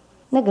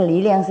那个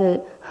力量是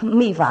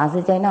秘法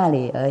是在那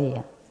里而已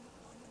啊，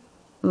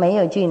没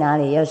有去哪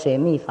里要学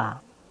秘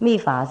法，秘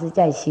法是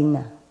在心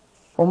啊。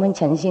我们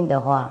诚心的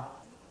话，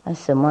那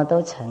什么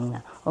都成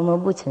了。我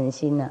们不诚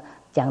心了，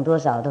讲多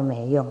少都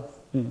没用。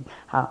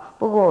好，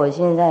不过我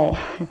现在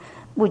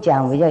不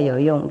讲比较有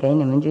用，给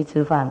你们去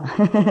吃饭。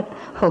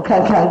我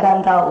刚刚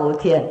看到5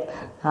天，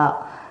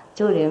好，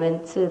祝你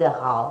们吃得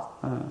好。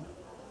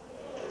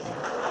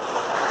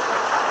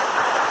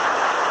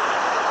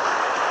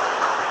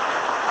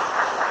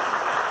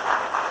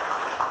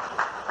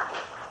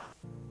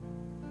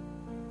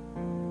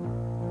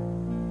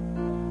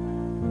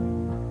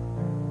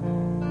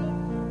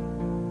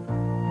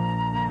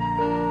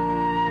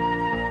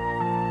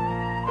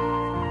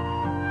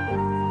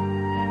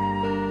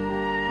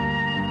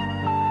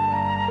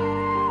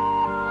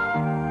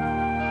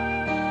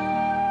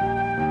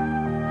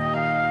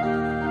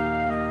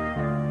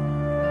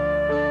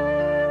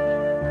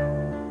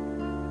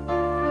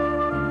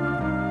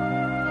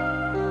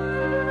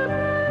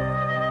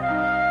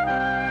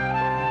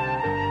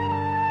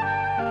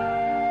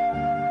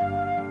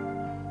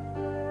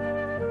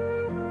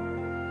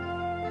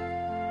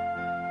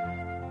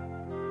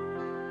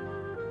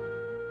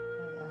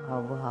好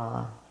不好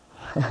啊？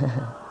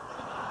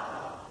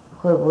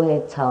会不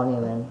会吵你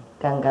们？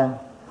刚刚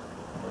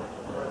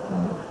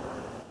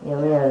有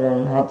没有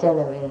人还在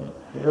那边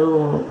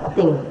入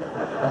定？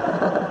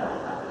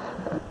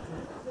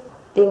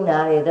定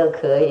哪里都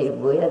可以，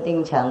不要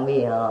定墙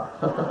壁哦，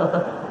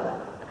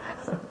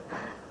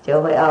就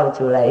会凹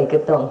出来一个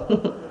洞，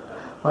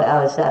会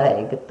凹下来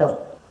一个洞。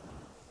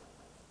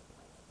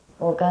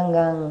我刚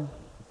刚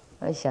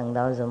会想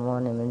到什么，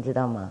你们知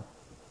道吗？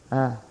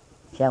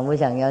想不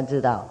想要知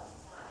道？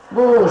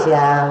不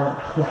想。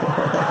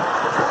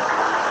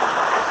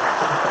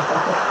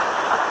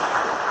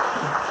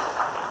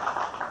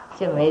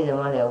就没什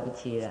么了不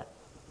起了。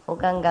我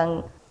刚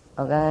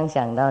刚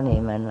想到你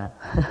们了。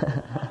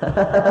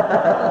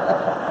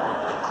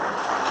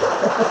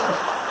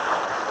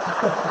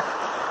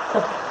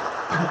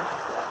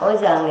我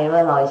想你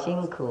们好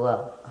辛苦啊，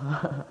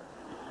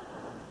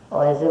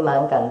我也是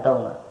蛮感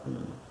动的。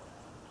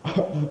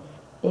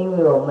因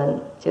为我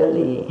们这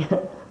里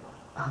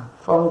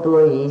风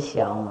多雨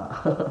小嘛，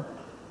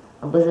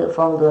不是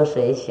风多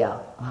水小，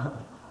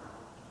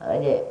而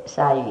且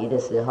下雨的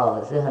时候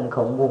是很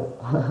恐怖。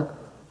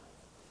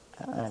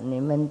你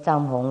们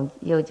帐篷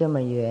又这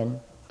么远，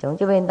从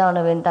这边到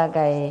那边大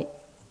概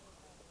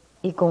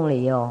1公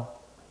里哦，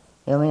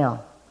有没有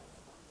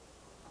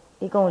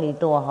？1公里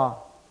多哈，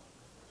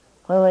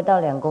会不会到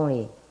2公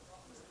里？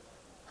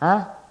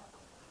啊？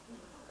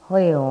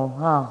会有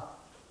哈。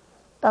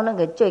到那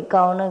个最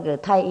高那个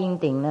太阴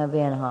顶那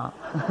边哈，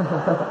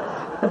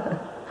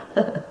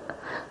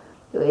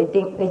有一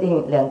定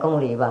2公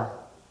里吧，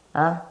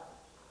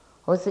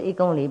或是1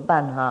公里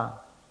半哈，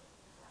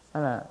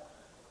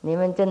你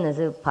们真的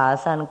是爬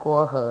山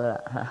过河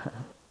了，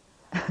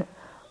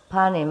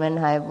怕你们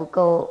还不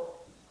够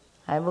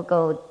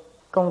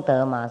功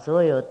德嘛，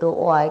所以有多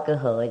挖一个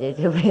河在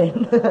这边，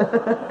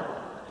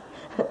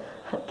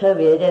特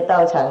别在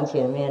道场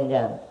前面这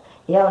样。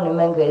以后你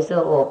们可以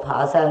说我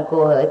爬山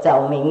过河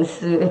找名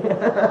师。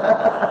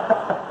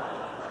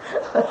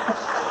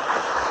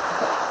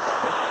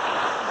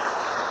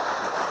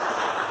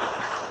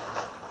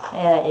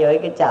有一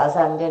个假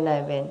山在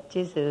那边，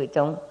其实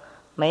从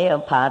没有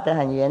爬得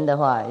很远的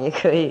话，也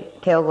可以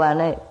跳过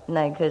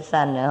那一颗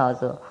山，然后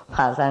说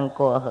爬山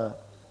过河。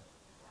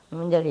我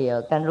们这里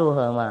有甘露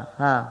河嘛，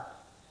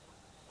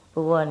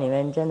不过你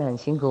们真的很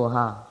辛苦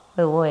哈，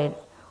会不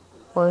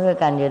会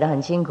感觉到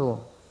很辛苦？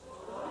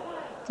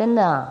真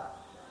的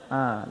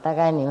大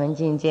概你们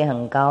境界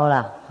很高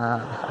了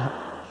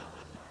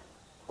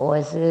我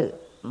是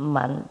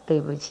蛮对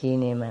不起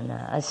你们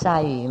的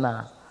下雨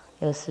嘛，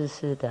又湿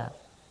湿的，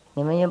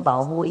你们要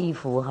保护衣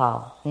服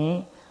好，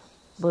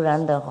不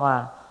然的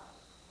话，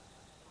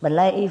本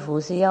来衣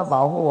服是要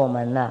保护我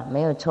们的，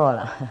没有错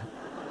了。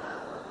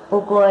不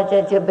过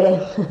在这边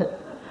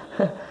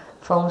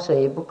风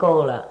水不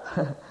够了，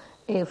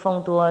因为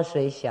风多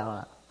水小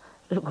了。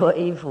如果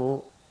衣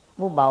服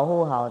不保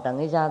护好，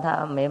等一下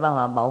他没办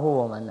法保护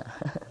我们了。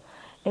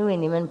因为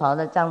你们跑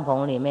到帐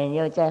篷里面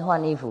又再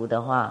换衣服的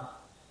话，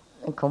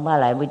恐怕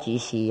来不及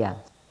洗呀。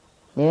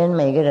你们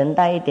每个人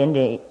带一点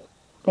点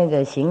那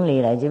个行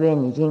李来这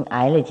边，已经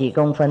矮了几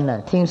公分了，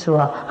听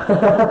说。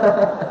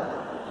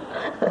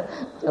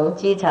从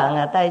机场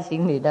带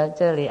行李到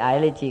这里矮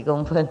了几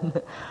公分，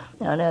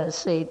然后那个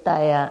睡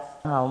袋然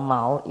后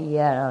毛衣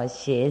然后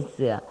鞋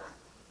子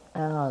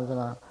然后什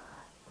么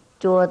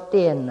桌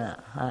垫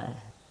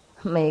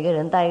每个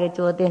人带一个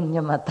桌垫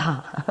这么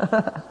大。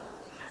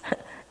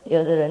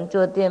有的人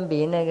桌垫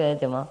比那个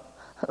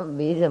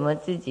比什么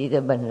自己的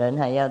本人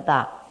还要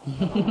大。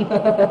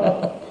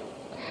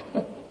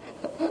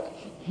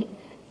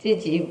自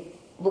己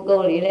不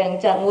够力量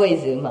占位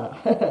置嘛，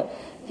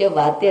就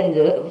把垫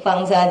子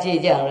放下去，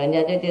这样人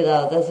家就知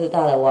道这是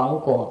他的王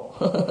国。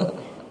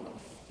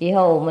以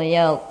后我们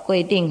要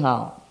规定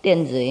好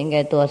垫子应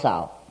该多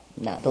少，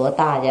多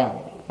大这样，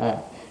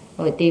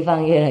因为地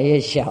方越来越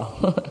小，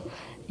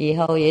以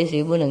后也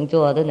许不能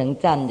坐，都能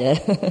站着。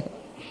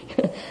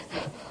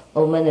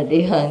我们的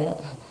地方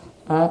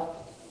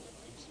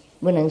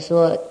不能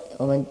说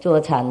我们坐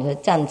禅就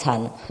站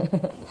禅，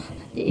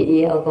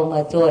以后恐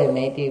怕坐也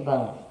没地方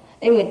了。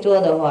因为坐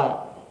的话，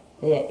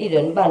一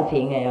人半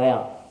平有没有？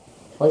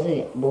我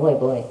是不会。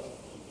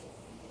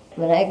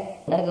本来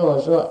他跟我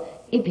说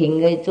一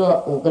平可以坐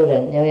5个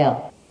人，有没有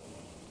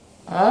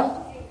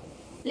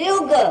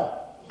？6个，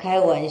开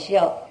玩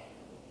笑。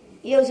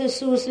又是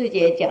苏轼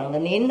姐讲的，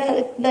您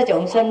那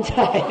种身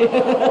材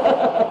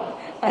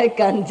还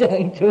敢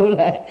整出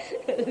来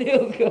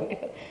6个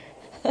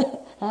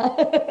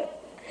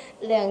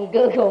2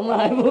个恐怕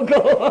还不够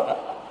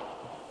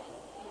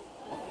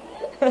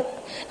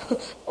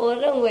我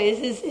认为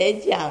是谁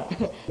讲？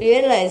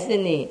原来是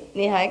你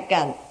还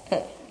敢？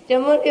怎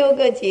么6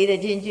个挤得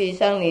进去？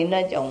像你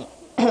那种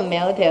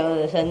苗条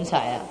的身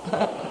材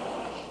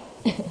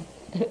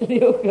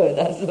6个，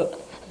他说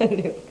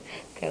6，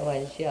开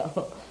玩笑。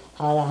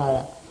好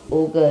了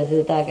，5个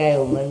是大概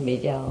我们比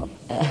较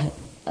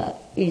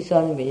预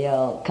算比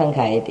较慷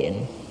慨一点。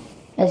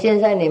那现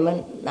在你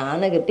们拿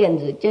那个垫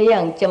子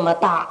这么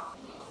大，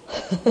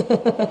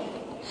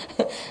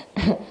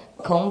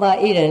恐怕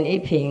一人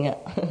1平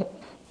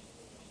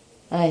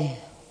哎呀，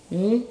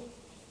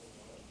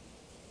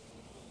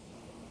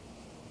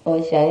我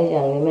想一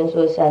想，你们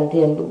说3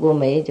天，不过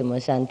没怎么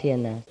3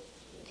天呢。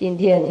今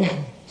天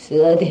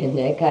12点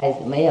才开始，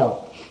没有，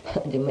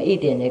怎么1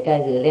点才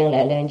开始，亮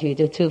来亮去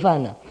就吃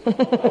饭了。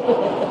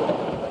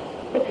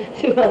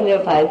吃饭就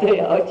排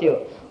队好久。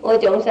我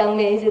从上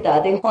面一直打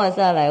电话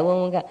下来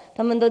问问看，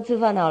他们都吃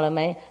饭好了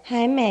没？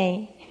还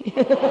没。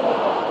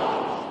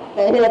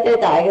等一下再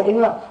打一个电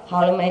话，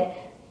好了没？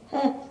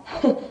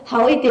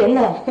好一点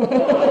了。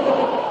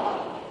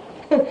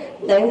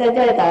等一下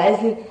再打一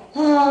次，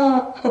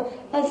他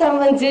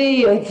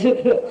1/3有吃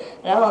了，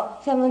然后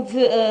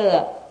2/3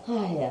了。哎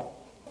呀，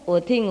我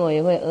听我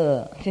也会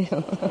饿。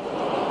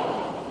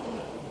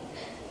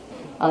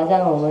好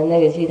像我们那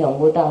个系统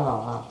不大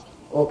好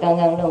我刚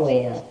刚认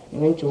为你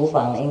们厨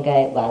房应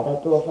该把它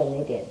多分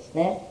一点，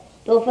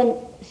多分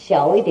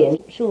小一点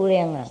数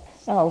量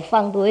让我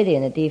放多一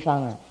点的地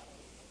方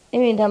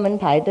因为他们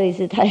排队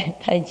是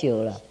太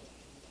久了，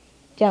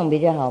这样比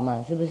较好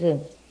嘛，是不是？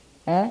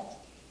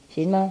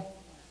行吗？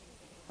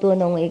多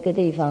弄一个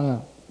地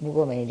方不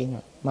过没地方，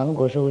芒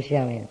果树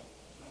下面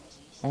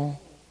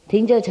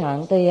停车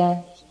场，对呀，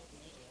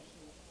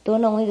多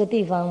弄一个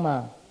地方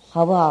嘛，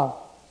好不好？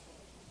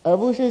而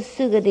不是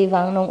4个地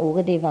方弄5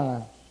个地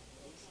方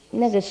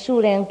那个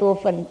数量多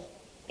分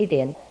一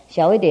点，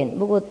小一点，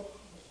不过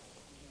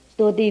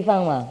多地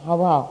方嘛，好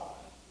不好？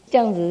这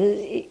样子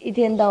一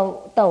天到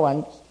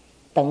晚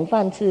等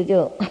饭吃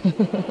就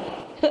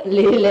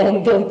力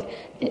量都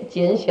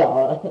减小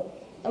了。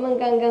他们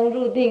刚刚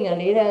入定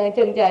力量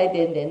增加一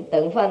点点，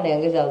等饭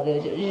2个小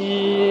时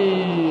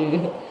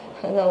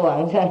就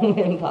往上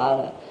面爬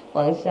了，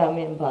往下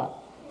面爬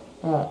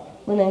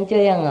不能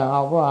这样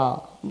好不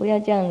好？不要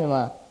这样子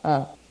嘛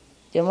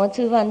怎么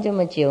吃饭这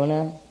么久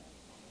呢？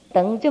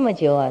等这么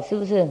久是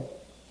不是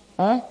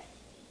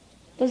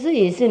都是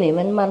也是你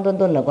们慢吞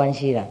吞的关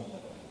系了，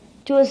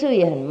做事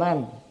也很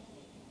慢，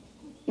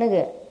那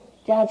个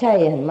夹菜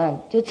也很慢，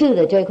就吃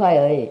的最快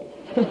而已。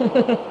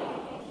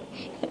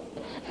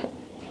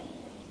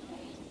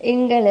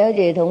应该了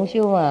解同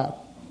修嘛，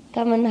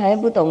他们还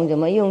不懂怎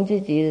么用自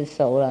己的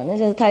手了，那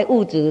是太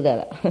物质的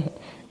了，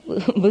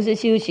不是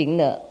修行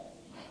的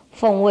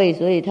风味，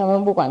所以他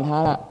们不管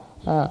他了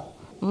啊，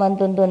慢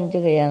吞吞这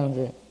个样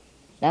子，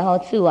然后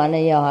吃完了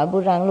以后还不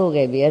让路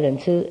给别人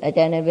吃，还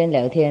在那边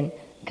聊天，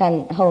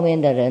看后面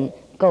的人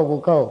够不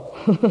够。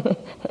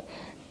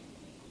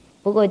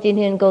不过今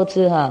天够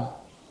吃哈，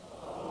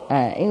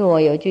因为我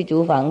有去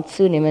厨房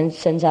吃你们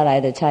剩下来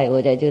的菜，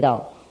我才知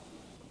道，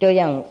这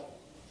样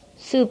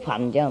4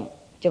盘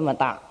这么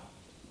大，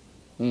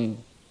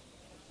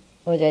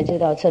我才知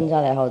道剩下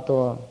来好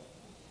多。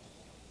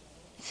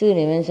吃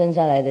你们剩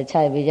下来的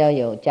菜比较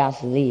有加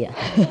实力啊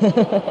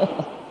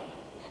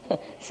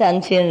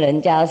，3000人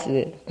加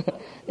食，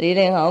里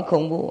面好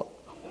恐怖，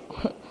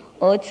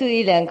我吃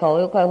1、2口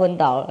就快昏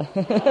倒了。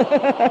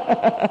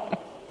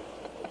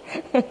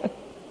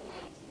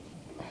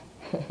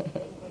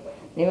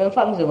你们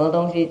放什么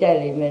东西在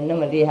里面那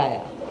么厉害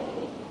啊？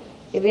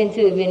一边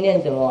吃一边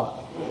念什么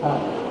啊？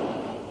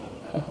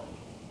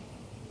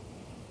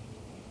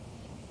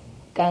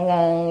刚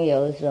刚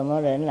有什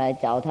么人来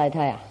找太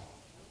太啊？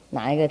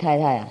哪一个太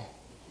太啊？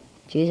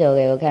举手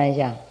给我看一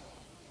下。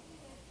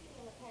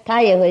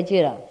他也回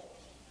去了，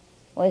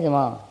为什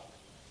么？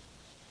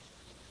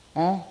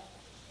啊？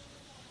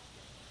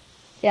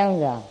这样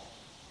子啊？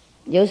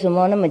有什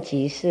么那么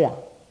急事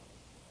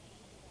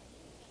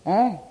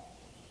啊？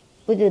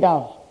不知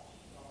道。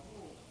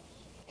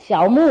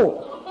小木。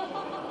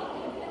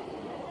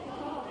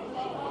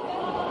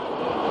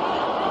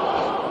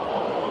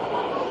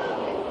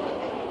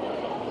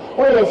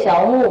为了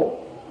小木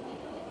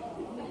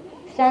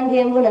，3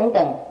天不能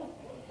等，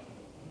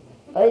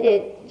而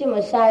且这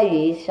么下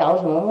雨，小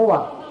什么木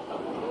啊？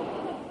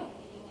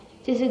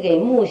这是给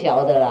木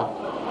小的啦。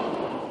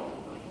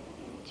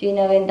去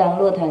那边当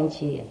落汤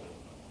鸡，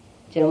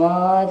怎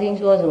么听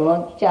说什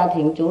么家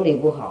庭处理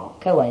不好？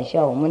开玩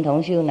笑，我们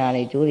同修哪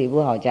里处理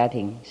不好家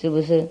庭？是不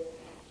是？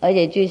而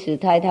且即使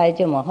太太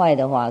这么坏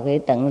的话，可以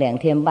等2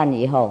天半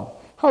以后，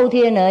后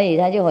天而已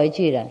他就回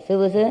去了，是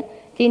不是？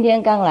今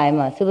天刚来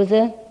嘛，是不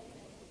是？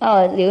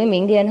留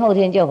明天后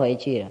天就回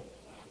去了，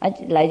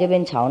来这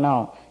边吵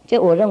闹，这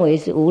我认为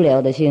是无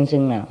聊的先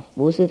生啊，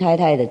不是太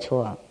太的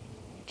错啊。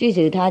即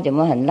使他怎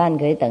么很烂，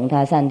可以等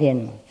他3天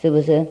嘛，是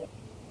不是？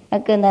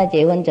跟他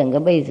结婚整个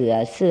辈子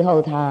啊，伺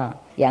候他，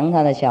养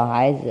他的小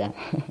孩子啊，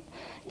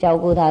照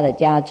顾他的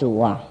家族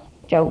啊，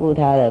照顾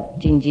他的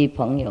亲戚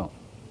朋友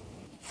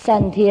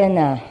，3天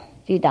啊，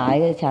去打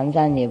一个长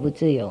衫也不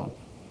自由，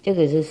这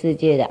个是世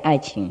界的爱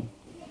情。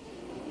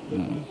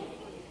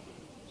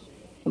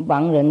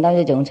盲人到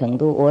这种程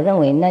度，我认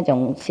为那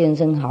种先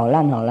生好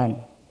烂好烂，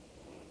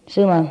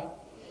是吗？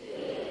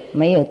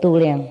没有度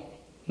量，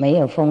没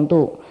有风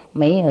度，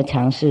没有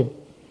常识。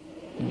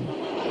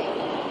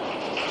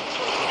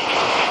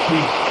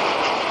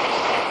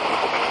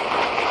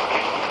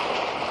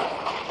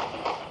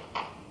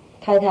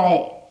太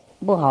太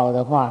不好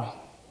的话，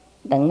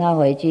等他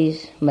回去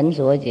门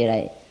锁起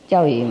来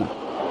教育嘛，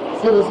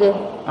是不是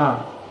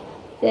啊？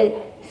这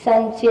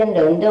3000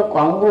人都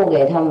广播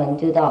给他们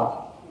知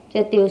道，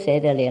这丢谁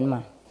的脸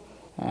嘛？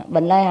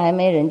本来还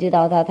没人知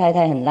道他太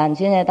太很烂，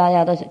现在大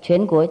家都是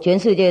全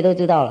世界都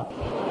知道了。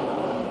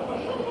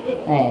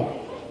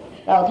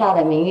然后他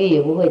的名誉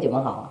也不会怎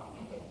么好，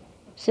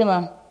是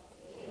吗？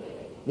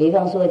比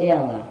方说这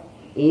样啊，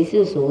以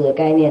世俗的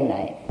概念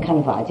来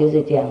看法就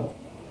是这样。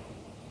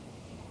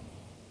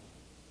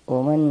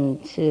我们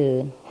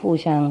是互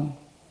相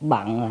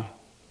忙啊，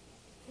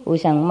互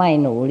相卖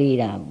努力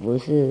啦，不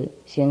是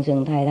先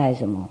生太太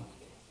什么。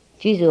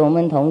即使我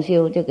们同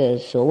修这个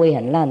所谓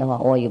很烂的话，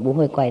我也不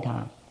会怪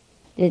他，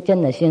这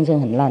真的先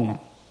生很烂啊，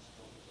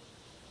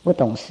不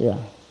懂事啊，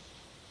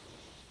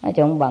那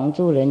种绑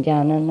住人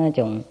家那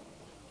种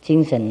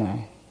精神啊，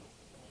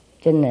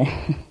真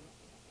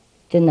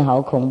的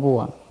好恐怖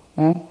啊！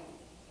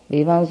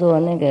比方说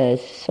那个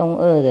凶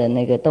恶的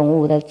那个动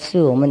物，它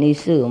吃我们一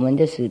次我们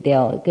就死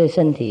掉，个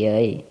身体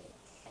而已，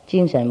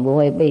精神不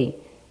会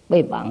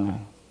被绑啊。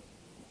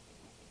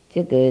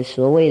这个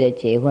所谓的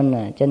结婚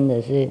呢，真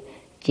的是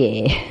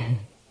结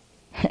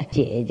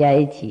在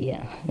一起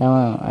啊，然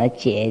后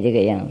结这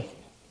个样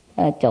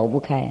子，走不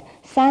开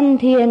，3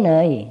天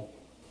而已，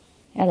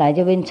要来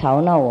这边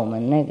吵闹我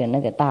们那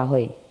个大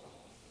会，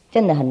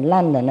真的很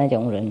烂的那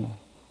种人，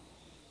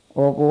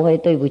我不会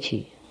对不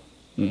起，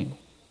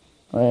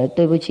我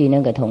对不起那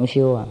个同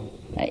修啊，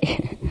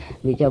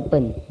比较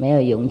笨，没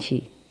有勇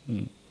气，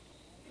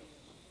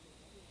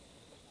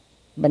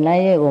本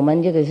来我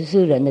们这个是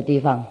私人的地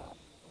方，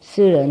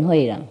私人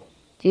会的，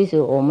即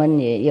使我们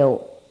也有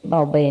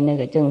报备那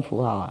个政府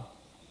啊，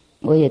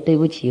我也对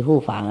不起护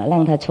法了，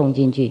让他冲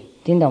进去，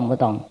听懂不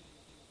懂？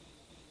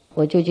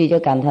我出去就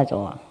赶他走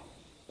啊，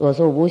我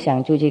说我不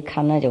想出去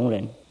看那种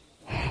人，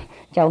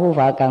叫护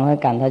法赶快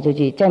赶他出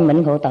去，在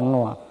门口等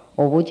我，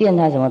我不见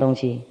他什么东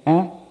西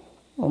啊。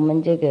我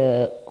们这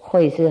个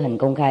会是很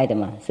公开的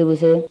嘛，是不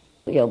是？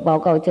有报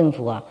告政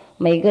府啊，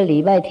每个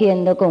礼拜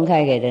天都公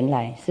开给人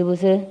来，是不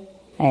是？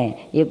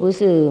也不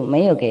是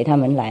没有给他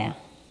们来啊，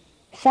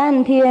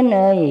 3天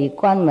而已，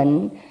关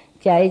门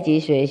加一级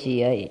学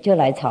习而已，就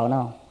来吵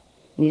闹。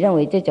你认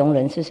为这种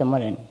人是什么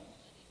人？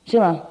是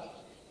吗？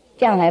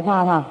这样还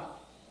怕他，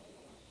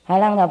还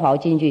让他跑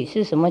进去，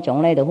是什么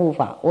种类的护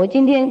法？我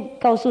今天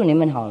告诉你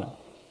们好了，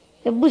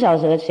这不晓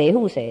得谁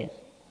护谁。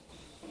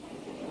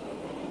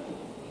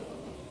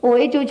我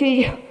一出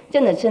去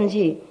真的生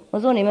气，我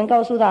说你们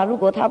告诉他，如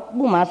果他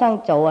不马上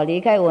走啊，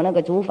离开我那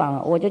个厨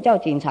房，我就叫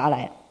警察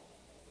来。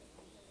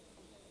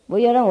不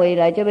要认为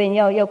来这边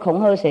要恐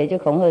吓谁就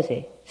恐吓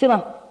谁，是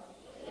吗？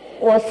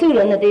我是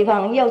人的地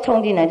方，要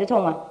冲进来就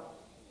冲啊。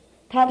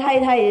他太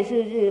太也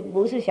是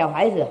不是小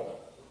孩子，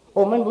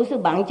我们不是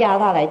绑架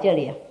他来这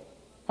里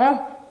啊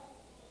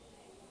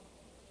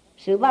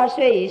？18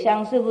岁以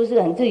上是不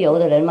是很自由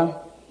的人吗？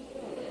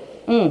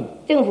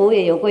政府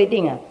也有规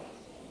定啊，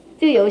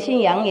自由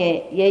信仰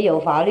也有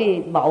法律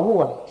保护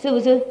啊，是不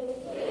是？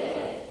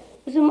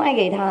不是卖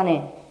给他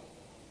呢，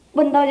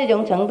笨到这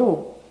种程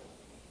度，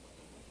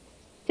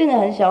真的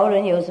很少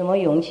人有什么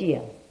勇气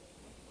啊。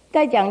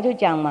该讲就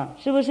讲嘛，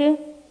是不是？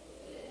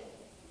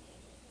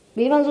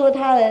比方说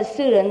他的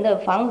私人的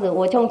房子，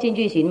我冲进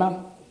去行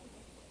吗？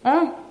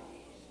啊？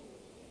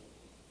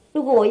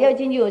如果我要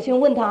进去，我先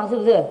问他是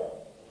不是？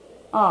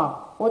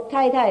我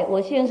太太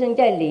我先生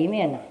在里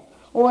面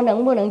我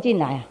能不能进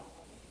来啊？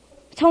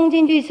冲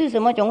进去是什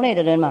么种类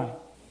的人嘛？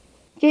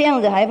这样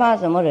子还怕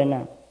什么人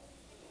呢？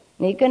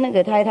你跟那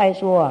个太太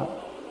说啊，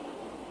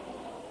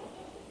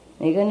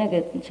你跟那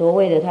个所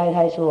谓的太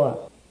太说啊，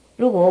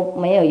如果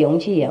没有勇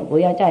气不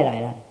要再来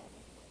了。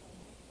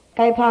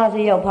该怕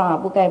是要怕，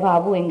不该怕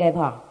不应该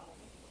怕。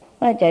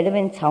那在这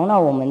边吵闹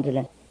我们的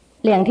人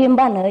，2天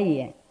半而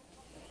已，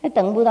还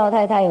等不到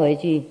太太回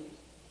去，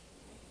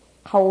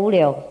好无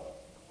聊，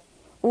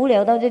无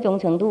聊到这种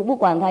程度。不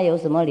管他有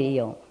什么理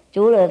由，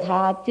除了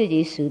他自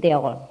己死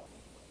掉了，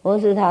或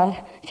是他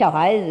小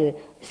孩子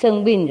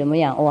生病怎么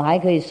样，我还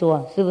可以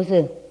说是不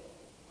是？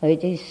回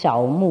去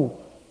扫墓，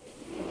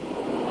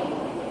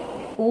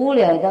无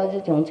聊到这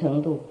种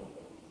程度。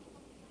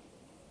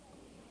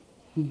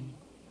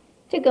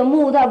这个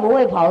墓它不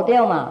会跑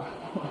掉嘛？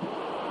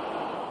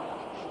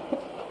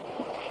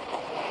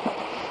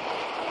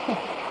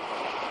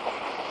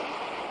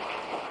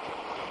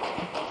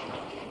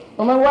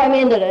我们外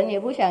面的人也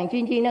不想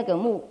进去那个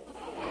墓，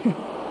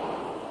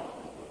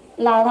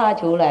拉他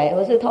出来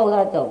或是偷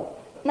他走。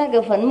那个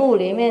坟墓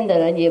里面的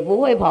人也不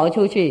会跑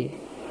出去，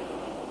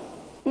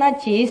那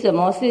急什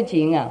么事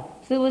情啊？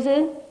是不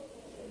是？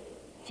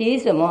急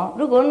什么？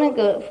如果那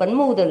个坟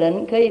墓的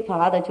人可以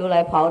爬得出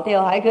来跑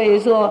掉，还可以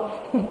说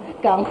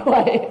赶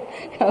快，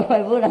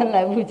不然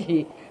来不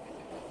及。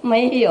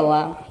没有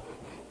啊，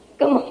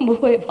根本不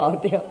会跑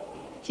掉，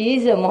急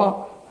什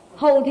么？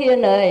后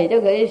天而已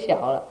就可以小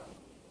了，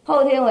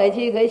后天回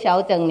去可以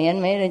小整年，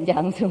没人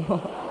讲什么。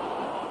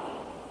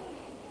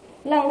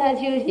让他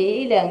休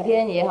息1-2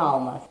天也好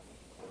嘛，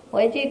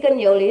回去更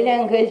有力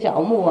量可以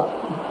扫墓啊。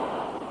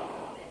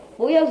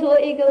不要说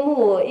一个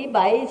墓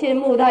，100、1000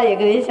墓，他也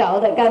可以扫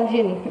得干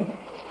净。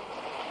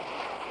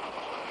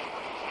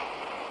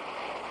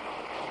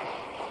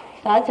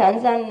他禅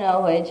山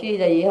呢回去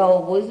了以后，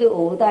不是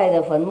5代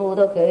的坟墓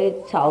都可以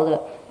抄了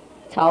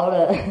超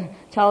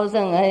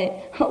剩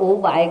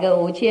500个、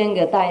5000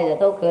个代的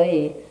都可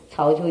以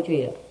抄出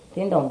去了，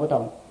听懂不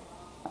懂？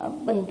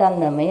笨蛋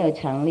的，没有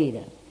常理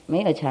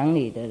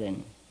的人。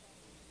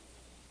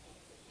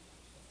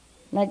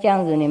那这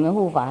样子，你们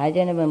护法还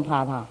在那边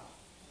怕。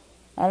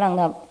让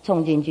他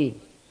冲进去，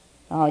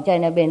然后在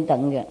那边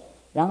等着，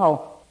然后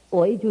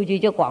我一出去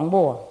就广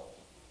播，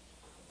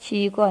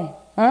奇怪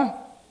啊，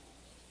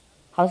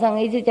好像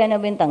一直在那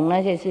边等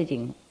那些事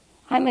情，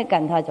还没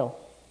赶他走。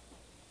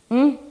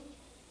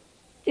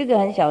这个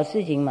很小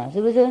事情嘛，是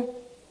不是？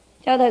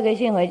叫他个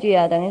信回去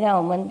啊，等一下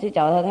我们去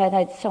找他太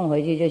太送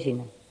回去就行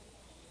了。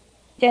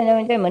在那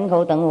边在门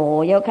口等我，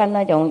我要看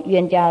那种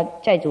冤家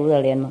债主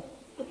的脸吗？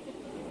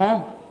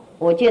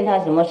我见他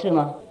什么事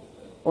吗？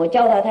我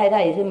叫他太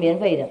太也是免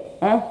费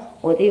的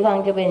我地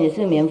方这边也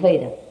是免费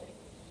的，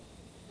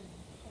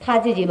他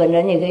自己本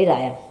人也可以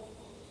来啊。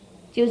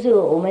就是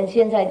我们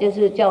现在就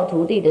是叫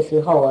徒弟的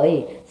时候而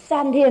已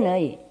，3天而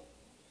已，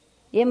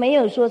也没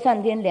有说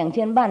3天2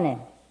天半呢，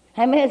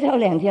还没有叫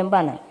2天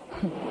半呢。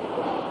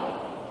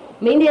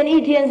明天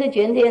1天是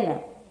全天了，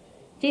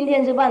今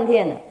天是半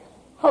天了，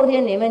后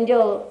天你们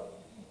就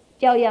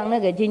照样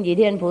那个星期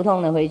天普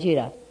通的回去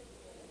了。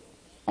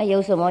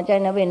有什么在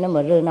那边那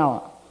么热闹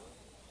啊？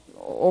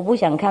我不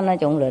想看那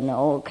种人了，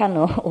我看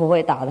了我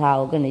会打他，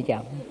我跟你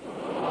讲。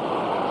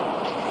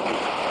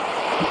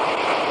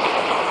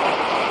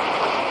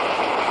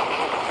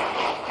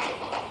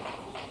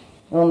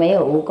我没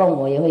有蜈蚣，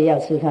我也会要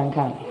试看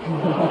看。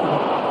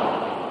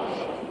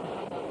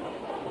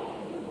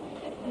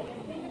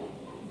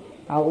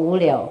好无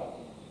聊，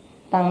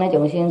当那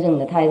种先生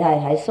的太太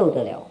还受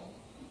得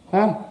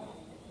了？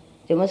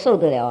怎么受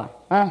得了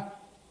啊？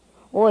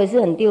我也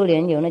是很丢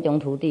脸，有那种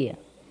徒弟啊。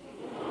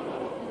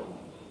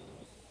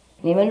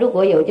你们如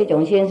果有这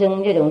种先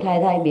生、这种太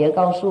太，别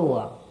告诉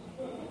我，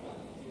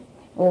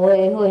我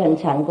也会很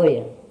惭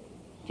愧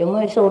怎么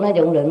会受那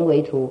种人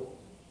为徒？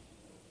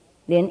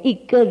连一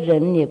个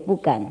人也不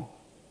敢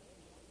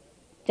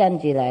站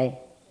起来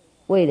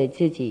为了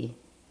自己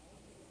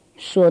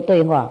说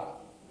对话，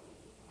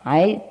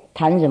还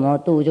谈什么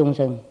度众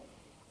生？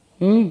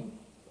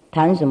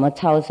谈什么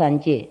超三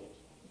界？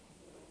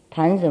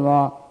谈什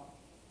么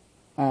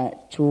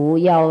除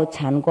妖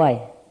残怪？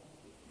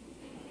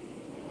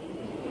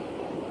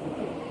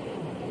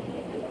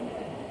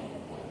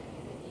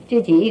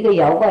自己一个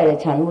妖怪也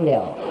缠不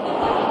了。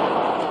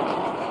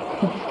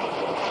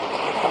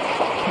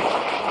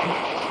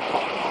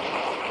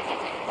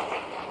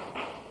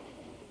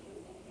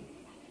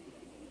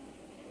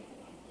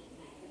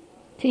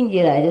听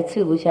起来就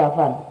吃不下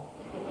饭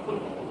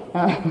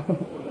啊！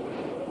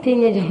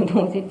听那种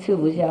东西吃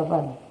不下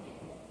饭，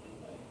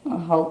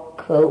好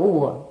可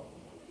恶啊！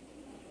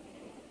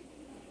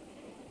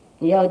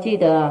你要记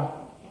得啊，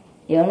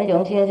有那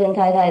种先生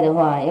太太的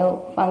话，要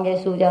放在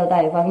塑胶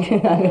袋，放进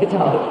那个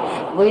草，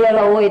不要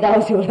漏味道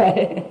出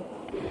来。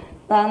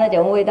那那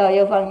种味道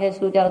要放在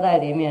塑胶袋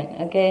里面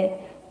 ，OK，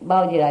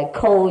 包起来，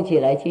扣起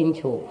来清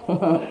楚，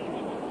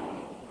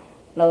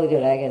漏出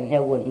来给人家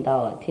闻到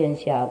啊，天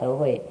下都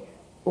会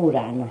污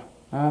染了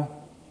啊！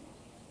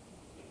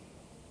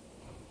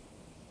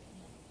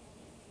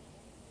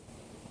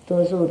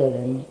多数的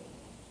人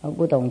都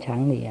不懂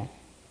常理啊，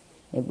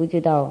也不知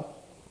道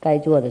该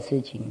做的事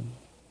情，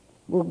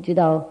不知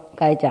道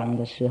该讲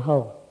的时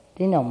候，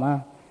听懂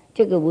吗？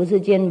这个不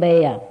是谦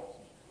卑啊，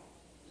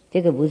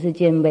这个不是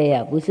谦卑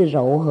啊，不是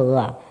柔和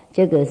啊，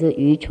这个是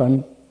愚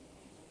蠢、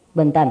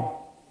笨蛋，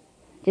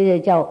这个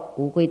叫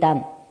乌龟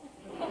蛋，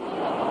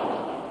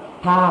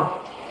怕。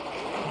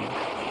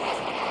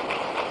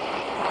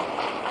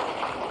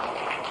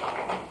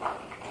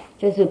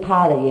这是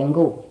怕的缘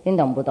故，听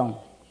懂不懂？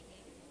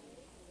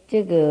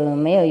这个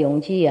没有勇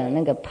气啊，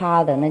那个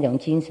怕的那种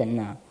精神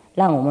啊，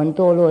让我们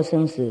堕落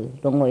生死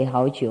轮回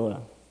好久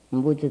了，我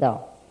们不知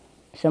道，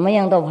什么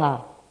样都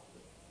怕。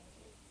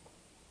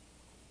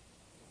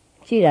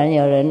既然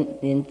有人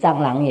连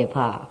蟑螂也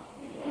怕，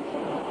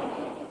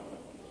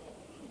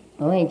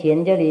我们以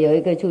前这里有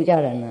一个出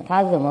家人呢，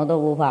他什么都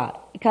不怕，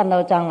一看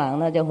到蟑螂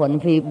那就魂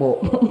飞魄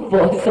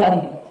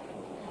散，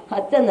他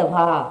真的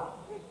怕。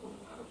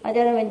他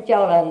在那边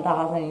叫了很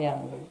大声这样，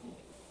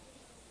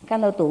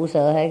看到毒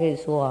蛇还可以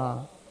说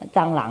啊，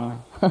蟑螂啊。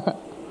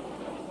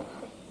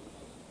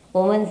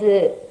我们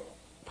是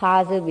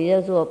怕是比较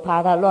说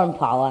怕他乱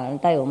跑啊，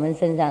在我们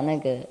身上那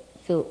个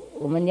就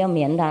我们要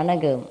免他那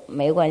个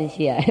没关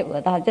系啊，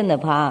他真的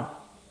怕。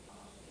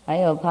还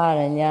有怕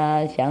人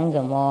家想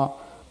什么，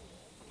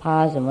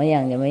怕什么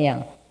样怎么样。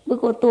不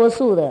过多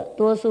数的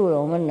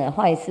我们的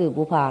坏事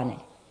不怕呢，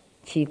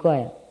奇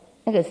怪了，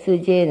那个世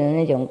界的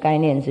那种概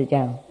念是这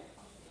样。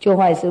做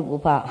坏事不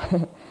怕，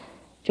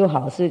做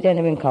好事在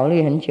那边考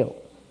虑很久。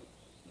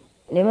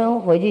你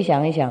们回去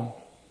想一想，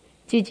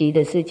自己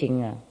的事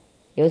情啊，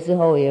有时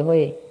候也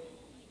会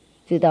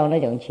知道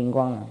那种情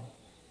况啊。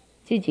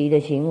自己的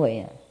行为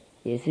啊，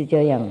也是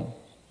这样。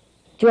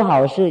做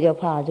好事就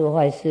怕，做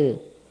坏事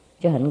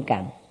就很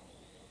赶。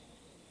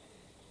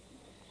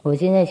我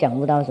现在想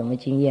不到什么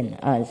经验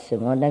啊，什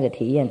么那个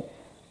体验，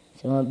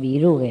什么笔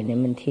录给你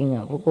们听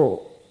啊。不过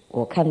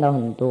我看到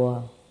很多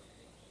啊。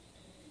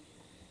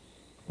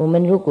我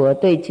们如果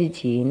对自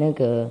己那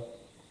个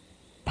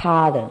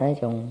怕的那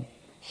种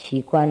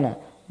习惯了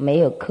没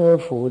有克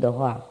服的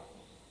话，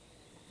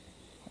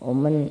我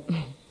们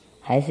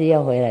还是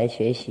要回来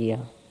学习啊！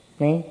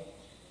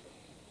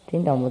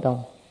听懂不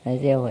懂？还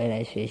是要回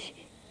来学习。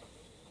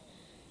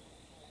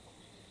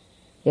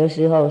有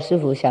时候师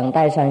父想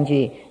带上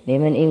去，你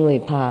们因为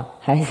怕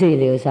还是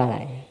留下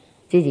来，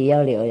自己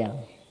要留呀。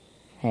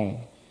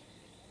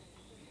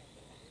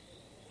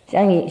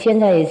像现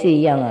在也是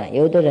一样啊，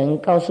有的人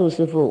告诉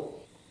师父，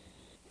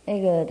那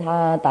个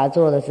他打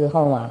坐的时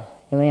候嘛，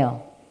有没有？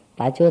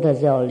打坐的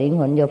时候灵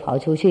魂就跑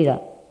出去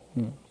了，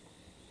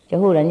就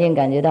忽然间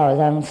感觉到好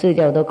像四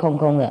角都空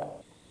空的，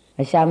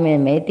下面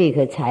没地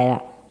可踩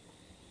了，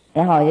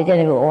然后就在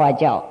那边哇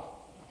叫，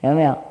有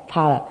没有？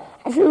怕了，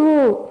师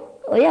父，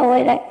我要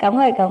回来，赶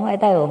快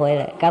带我回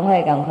来，赶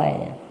快的。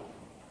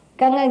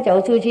刚刚走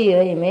出去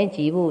而已，没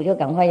几步就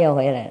赶快要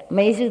回来，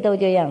每次都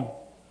这样，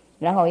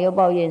然后又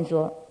抱怨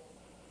说，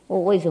我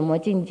为什么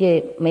境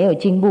界没有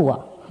进步啊？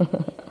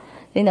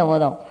听懂不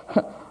懂？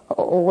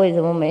我为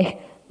什么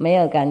没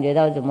有感觉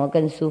到怎么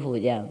更舒服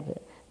这样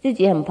子？自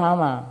己很怕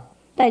嘛，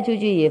带出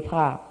去也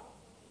怕，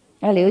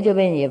那留这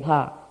边也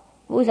怕，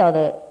不晓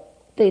得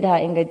对他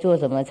应该做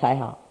什么才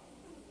好。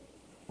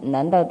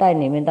难道带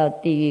你们到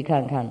地狱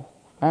看看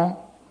啊？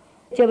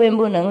这边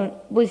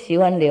不喜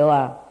欢留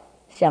啊，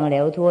想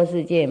留脱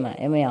世界嘛，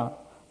有没有？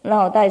然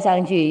后带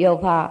上去又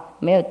怕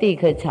没有地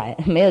可踩，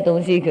没有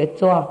东西可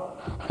抓，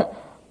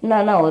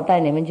那我带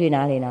你们去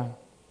哪里呢？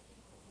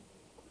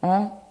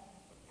啊，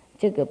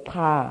这个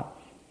怕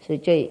是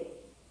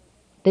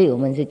对我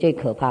们是最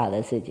可怕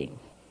的事情。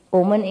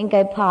我们应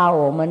该怕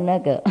我们那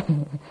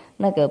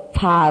个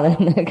怕的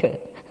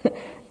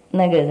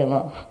那个什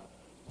么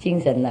精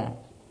神呐？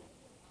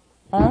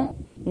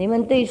你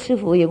们对师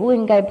父也不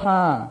应该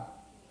怕，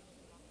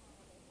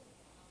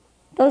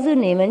都是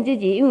你们自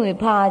己因为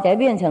怕才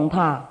变成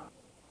怕。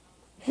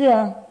是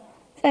啊，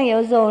像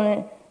有时候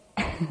呢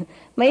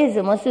没有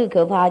什么事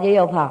可怕就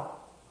要怕，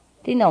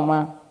听懂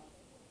吗？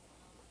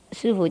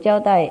师父交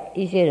代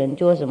一些人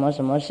做什么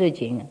什么事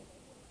情，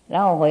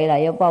然后回来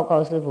要报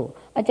告师父，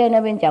在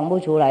那边讲不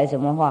出来什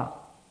么话，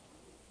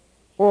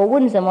我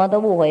问什么都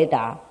不回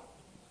答，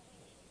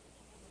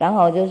然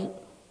后就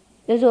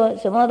说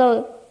什么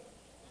都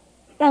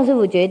让师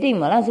父决定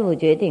嘛，让师父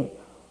决定，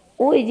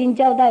我已经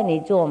交代你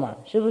做嘛，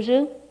是不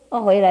是？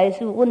回来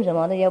是问什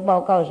么都要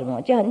报告什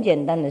么，就很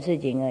简单的事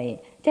情而已，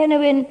在那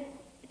边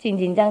紧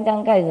紧张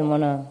张干什么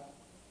呢？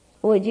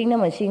我已经那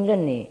么信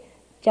任你，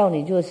叫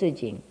你做事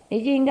情，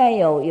你就应该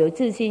有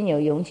自信有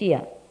勇气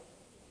啊。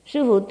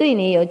师父对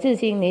你有自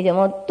信，你怎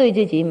么对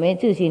自己没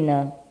自信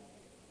呢？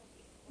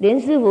连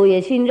师父也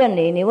信任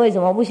你，你为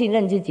什么不信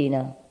任自己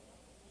呢？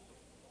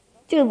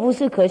这不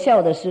是可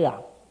笑的事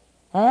啊！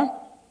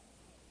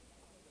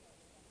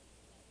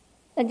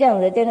那这样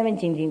子在那边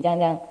紧紧张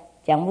张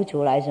讲不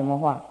出来什么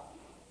话，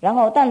然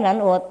后当然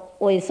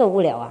我也受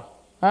不了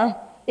啊！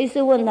一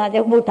次问他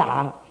就不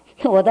答，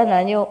我当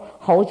然就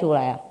吼出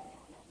来啊！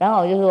然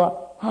后我就说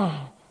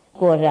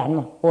果然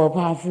嘛，我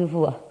怕师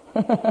父啊！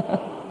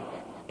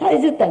他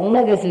一直等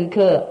那个时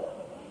刻，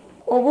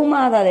我不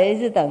骂他的，一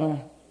直等啊，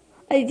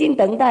他已经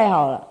等太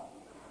好了，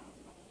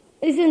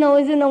一直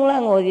弄，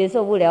让我也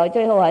受不了，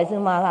最后还是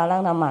骂他，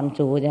让他满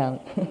足这样，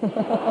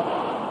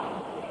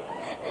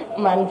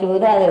满足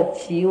他的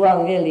期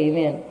望在里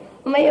面，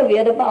没有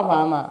别的办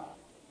法嘛。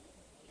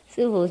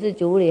师父是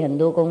处理很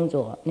多工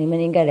作，你们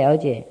应该了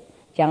解，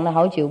讲了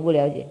好久不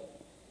了解，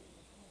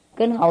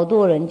跟好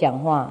多人讲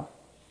话，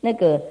那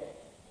个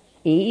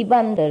以一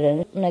般的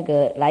人那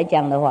个来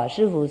讲的话，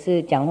师父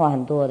是讲话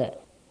很多的，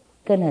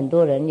跟很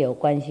多人有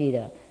关系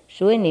的，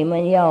所以你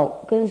们要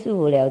跟师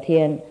父聊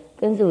天，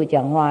跟师父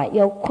讲话，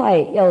要快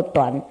要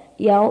短，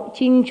要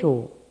清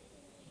楚，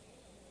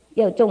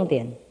要重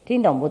点，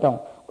听懂不懂？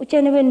我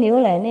在那边牛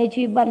来那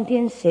去半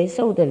天，谁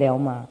受得了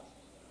嘛？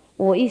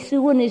我一次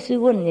问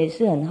也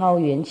是很耗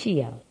元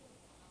气啊，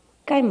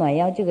干嘛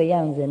要这个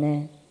样子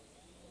呢？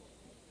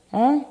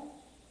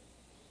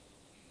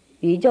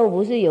宇宙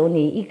不是有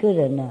你一个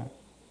人啊，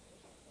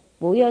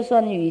不要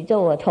算宇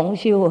宙啊，同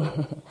修啊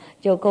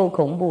就够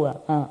恐怖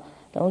了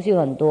同修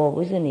很多，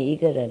不是你一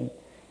个人，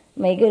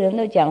每个人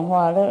都讲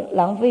话，都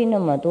浪费那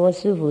么多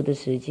师父的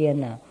时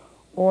间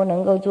我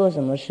能够做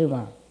什么事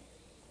嘛？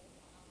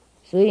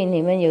所以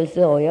你们有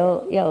时候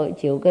要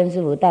就跟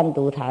师父单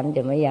独谈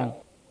怎么样？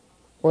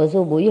我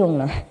说不用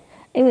了，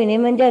因为你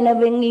们在那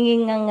边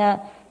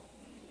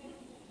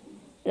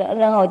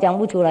然后讲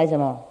不出来什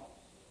么，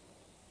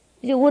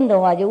就问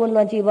的话就问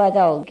乱七八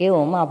糟，给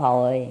我骂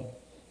跑而已，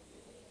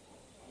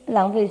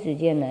浪费时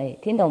间而已，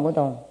听懂不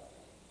懂？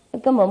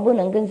根本不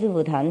能跟师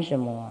父谈什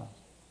么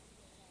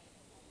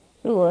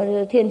如果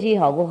是天气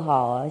好不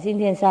好今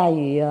天下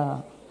雨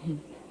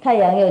太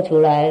阳又出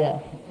来了，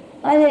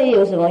那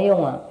有什么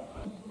用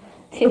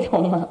听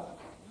懂吗？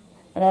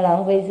那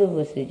浪费师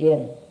父时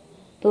间。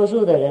多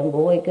数的人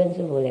不会跟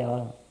师父聊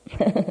了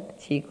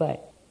奇怪，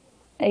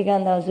一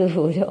看到师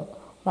父就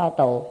发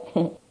抖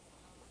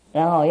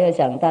然后又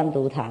想单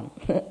独谈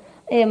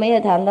也没有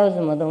谈到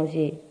什么东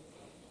西，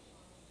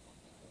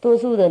多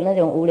数的那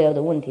种无聊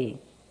的问题，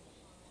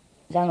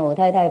像我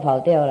太太跑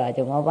掉了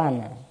怎么办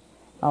呢？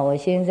我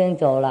先生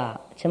走了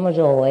什么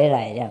时候回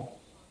来这样，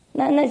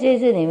那些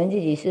是你们自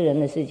己私人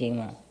的事情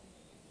嘛，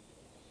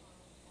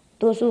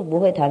多数不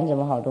会谈什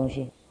么好东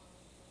西，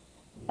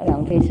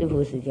浪费师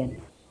父时间。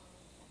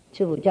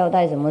师父交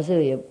代什么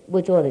事也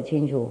不做得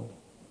清楚，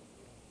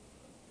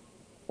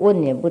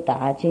问也不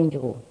答清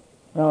楚，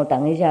然后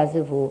等一下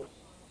师父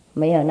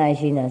没有耐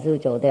心了，师父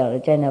走掉了，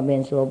在那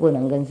边说不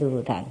能跟师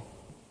父谈，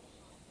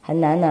很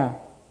难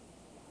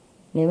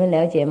你们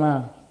了解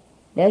吗？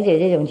了解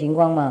这种情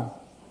况吗？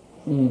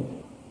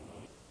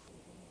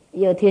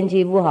又天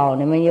气不好，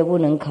你们又不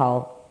能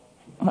烤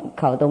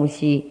东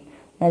西，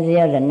那是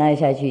要忍耐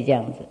下去这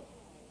样子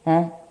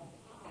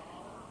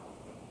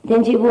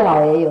天气不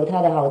好也有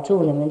它的好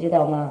处，你们知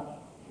道吗？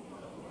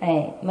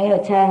没有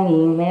苍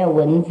蝇，没有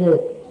蚊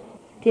子，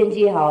天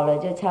气好了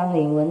就苍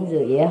蝇蚊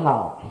子也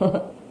好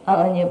他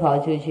们就跑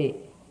出去，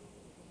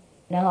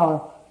然后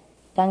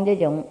当这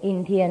种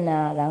阴天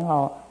然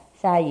后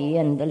下雨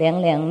很凉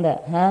凉的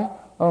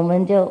我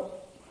们就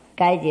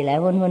盖起来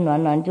温温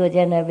暖暖，坐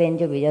在那边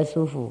就比较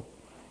舒服，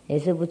也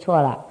是不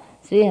错啦。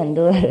所以很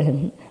多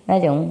人那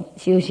种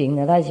修行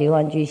的，他喜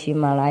欢去喜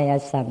马拉雅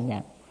山这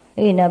样，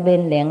因为那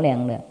边凉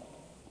凉的，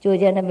坐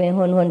在那边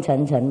昏昏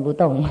沉沉不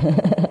动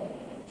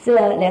是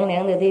凉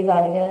凉的地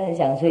方就很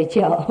想睡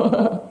觉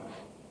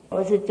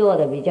我是坐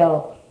的比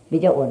较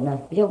稳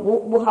比较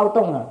不好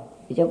动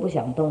比较不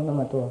想动那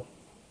么多。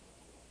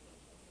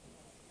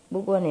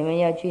不过你们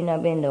要去那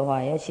边的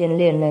话，要先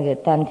练那个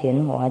丹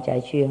田法才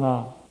去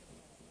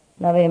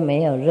那边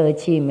没有热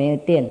气，没有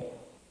电，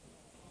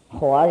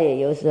火也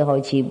有时候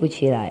起不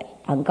起来，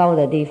很高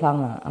的地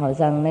方好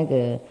像那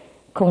个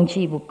空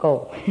气不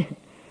够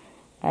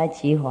还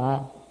起火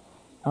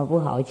不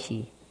好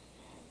起，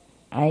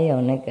还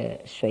有那个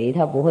水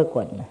它不会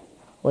滚了。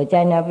我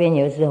在那边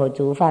有时候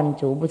煮饭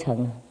煮不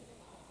成了，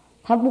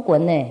它不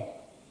滚呢，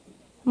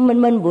闷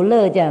闷不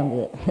乐这样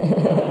子，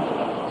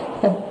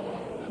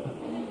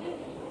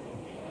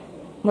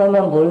闷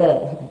闷不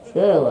乐，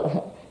所以我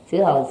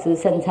只好吃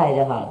剩菜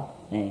就好了。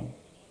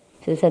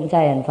吃剩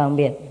菜很方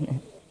便。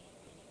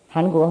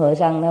韩国和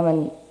尚他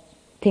们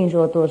听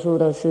说多数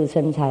都是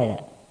剩菜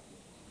的，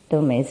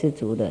都没吃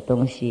煮的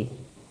东西。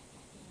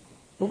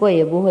不过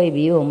也不会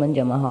比我们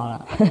怎么好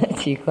了，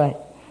奇怪，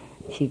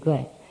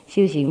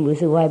修行不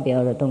是外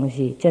表的东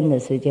西，真的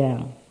是这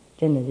样，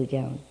真的是这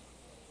样。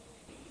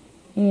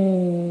师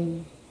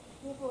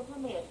父他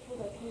们也附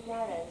的出家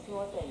人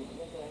说，等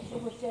那个师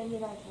父生日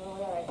那时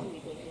候要来住1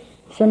个月。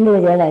生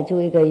日才来住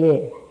1个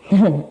月，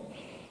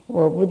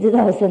我不知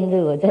道生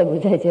日我在不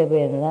在这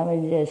边，他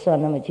们这算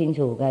那么清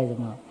楚干什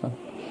么？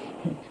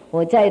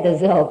我在的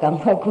时候赶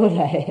快过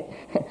来，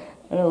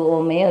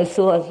我没有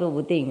说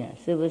不定啊，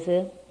是不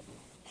是？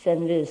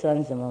生日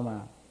算什么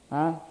嘛？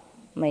啊，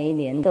每一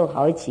年都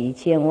好几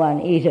千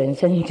万亿人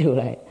生出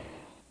来，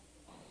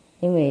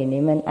因为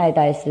你们爱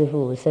戴师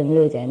父，生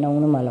日才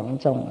弄那么隆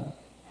重啊，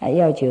还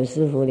要求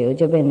师父留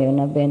这边留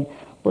那边，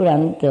不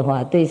然的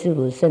话对师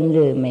父生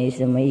日没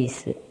什么意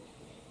思。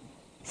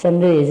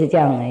生日也是这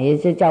样的，也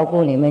是照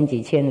顾你们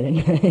几千人，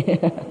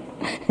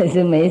也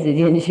是没时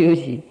间休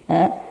息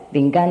啊。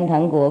饼干、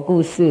糖果、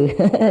故事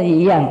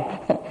一样，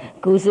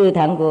故事、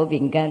糖果、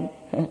饼干，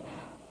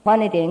换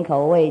一点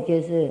口味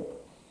就是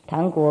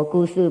糖果、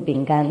故事、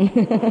饼干，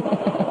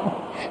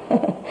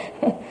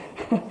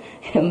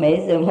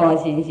没什么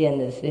新鲜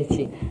的事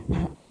情。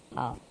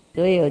好，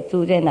所以我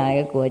住在哪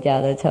一个国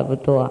家都差不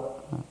多，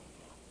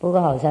不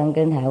过好像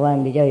跟台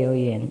湾比较有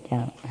缘这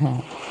样。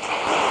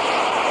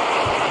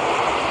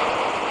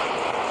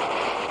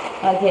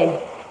OK，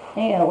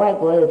 那个外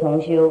国的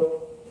同修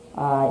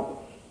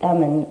他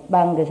们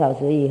半个小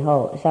时以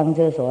后上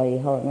厕所以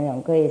后，那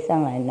种可以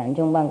上来南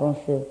中办公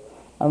室，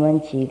我们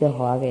起个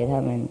华给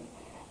他们，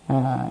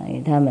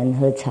给他们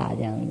喝茶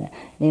这样的。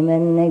你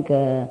们那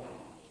个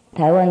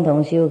台湾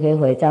同修可以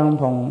回帐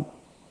篷，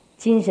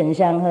精神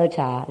上喝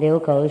茶，流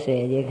口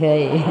水也可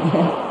以。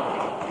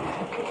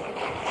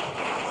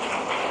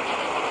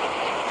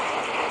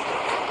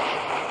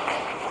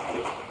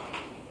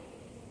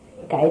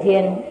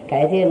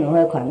改天我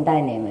会款待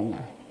你们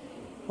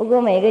不过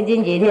每个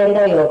星期天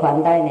都有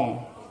款待呢，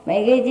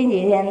每个星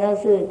期天都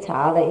是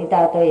茶的一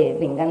大堆，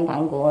饼干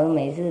糖果，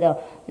每次都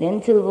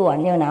连吃不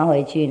完就拿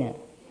回去呢，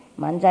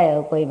满载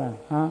而归嘛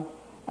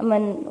他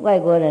们外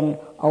国人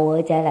偶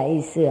尔才来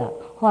一次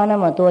花那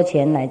么多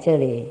钱来这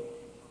里，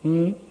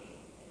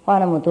花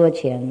那么多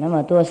钱，那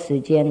么多时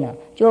间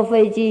坐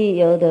飞机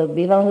有的，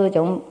比方说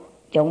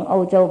从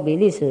欧洲比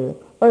利时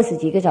20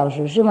几个小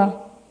时是吗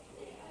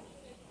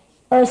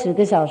？20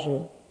个小时，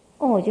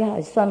我觉得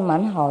还算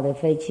蛮好的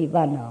飞机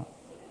办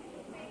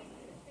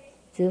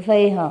直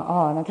飞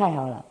那太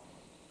好了。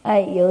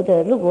有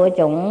的如果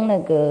从那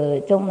个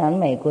中南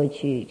美过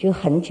去就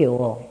很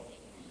久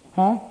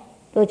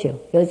多久？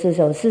有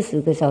时候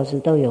40个小时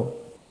都有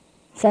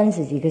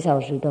，30几个小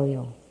时都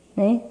有。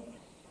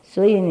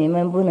所以你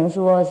们不能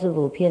说师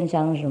父偏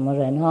向什么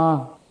人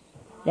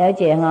了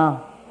解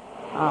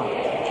好，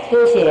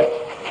谢谢。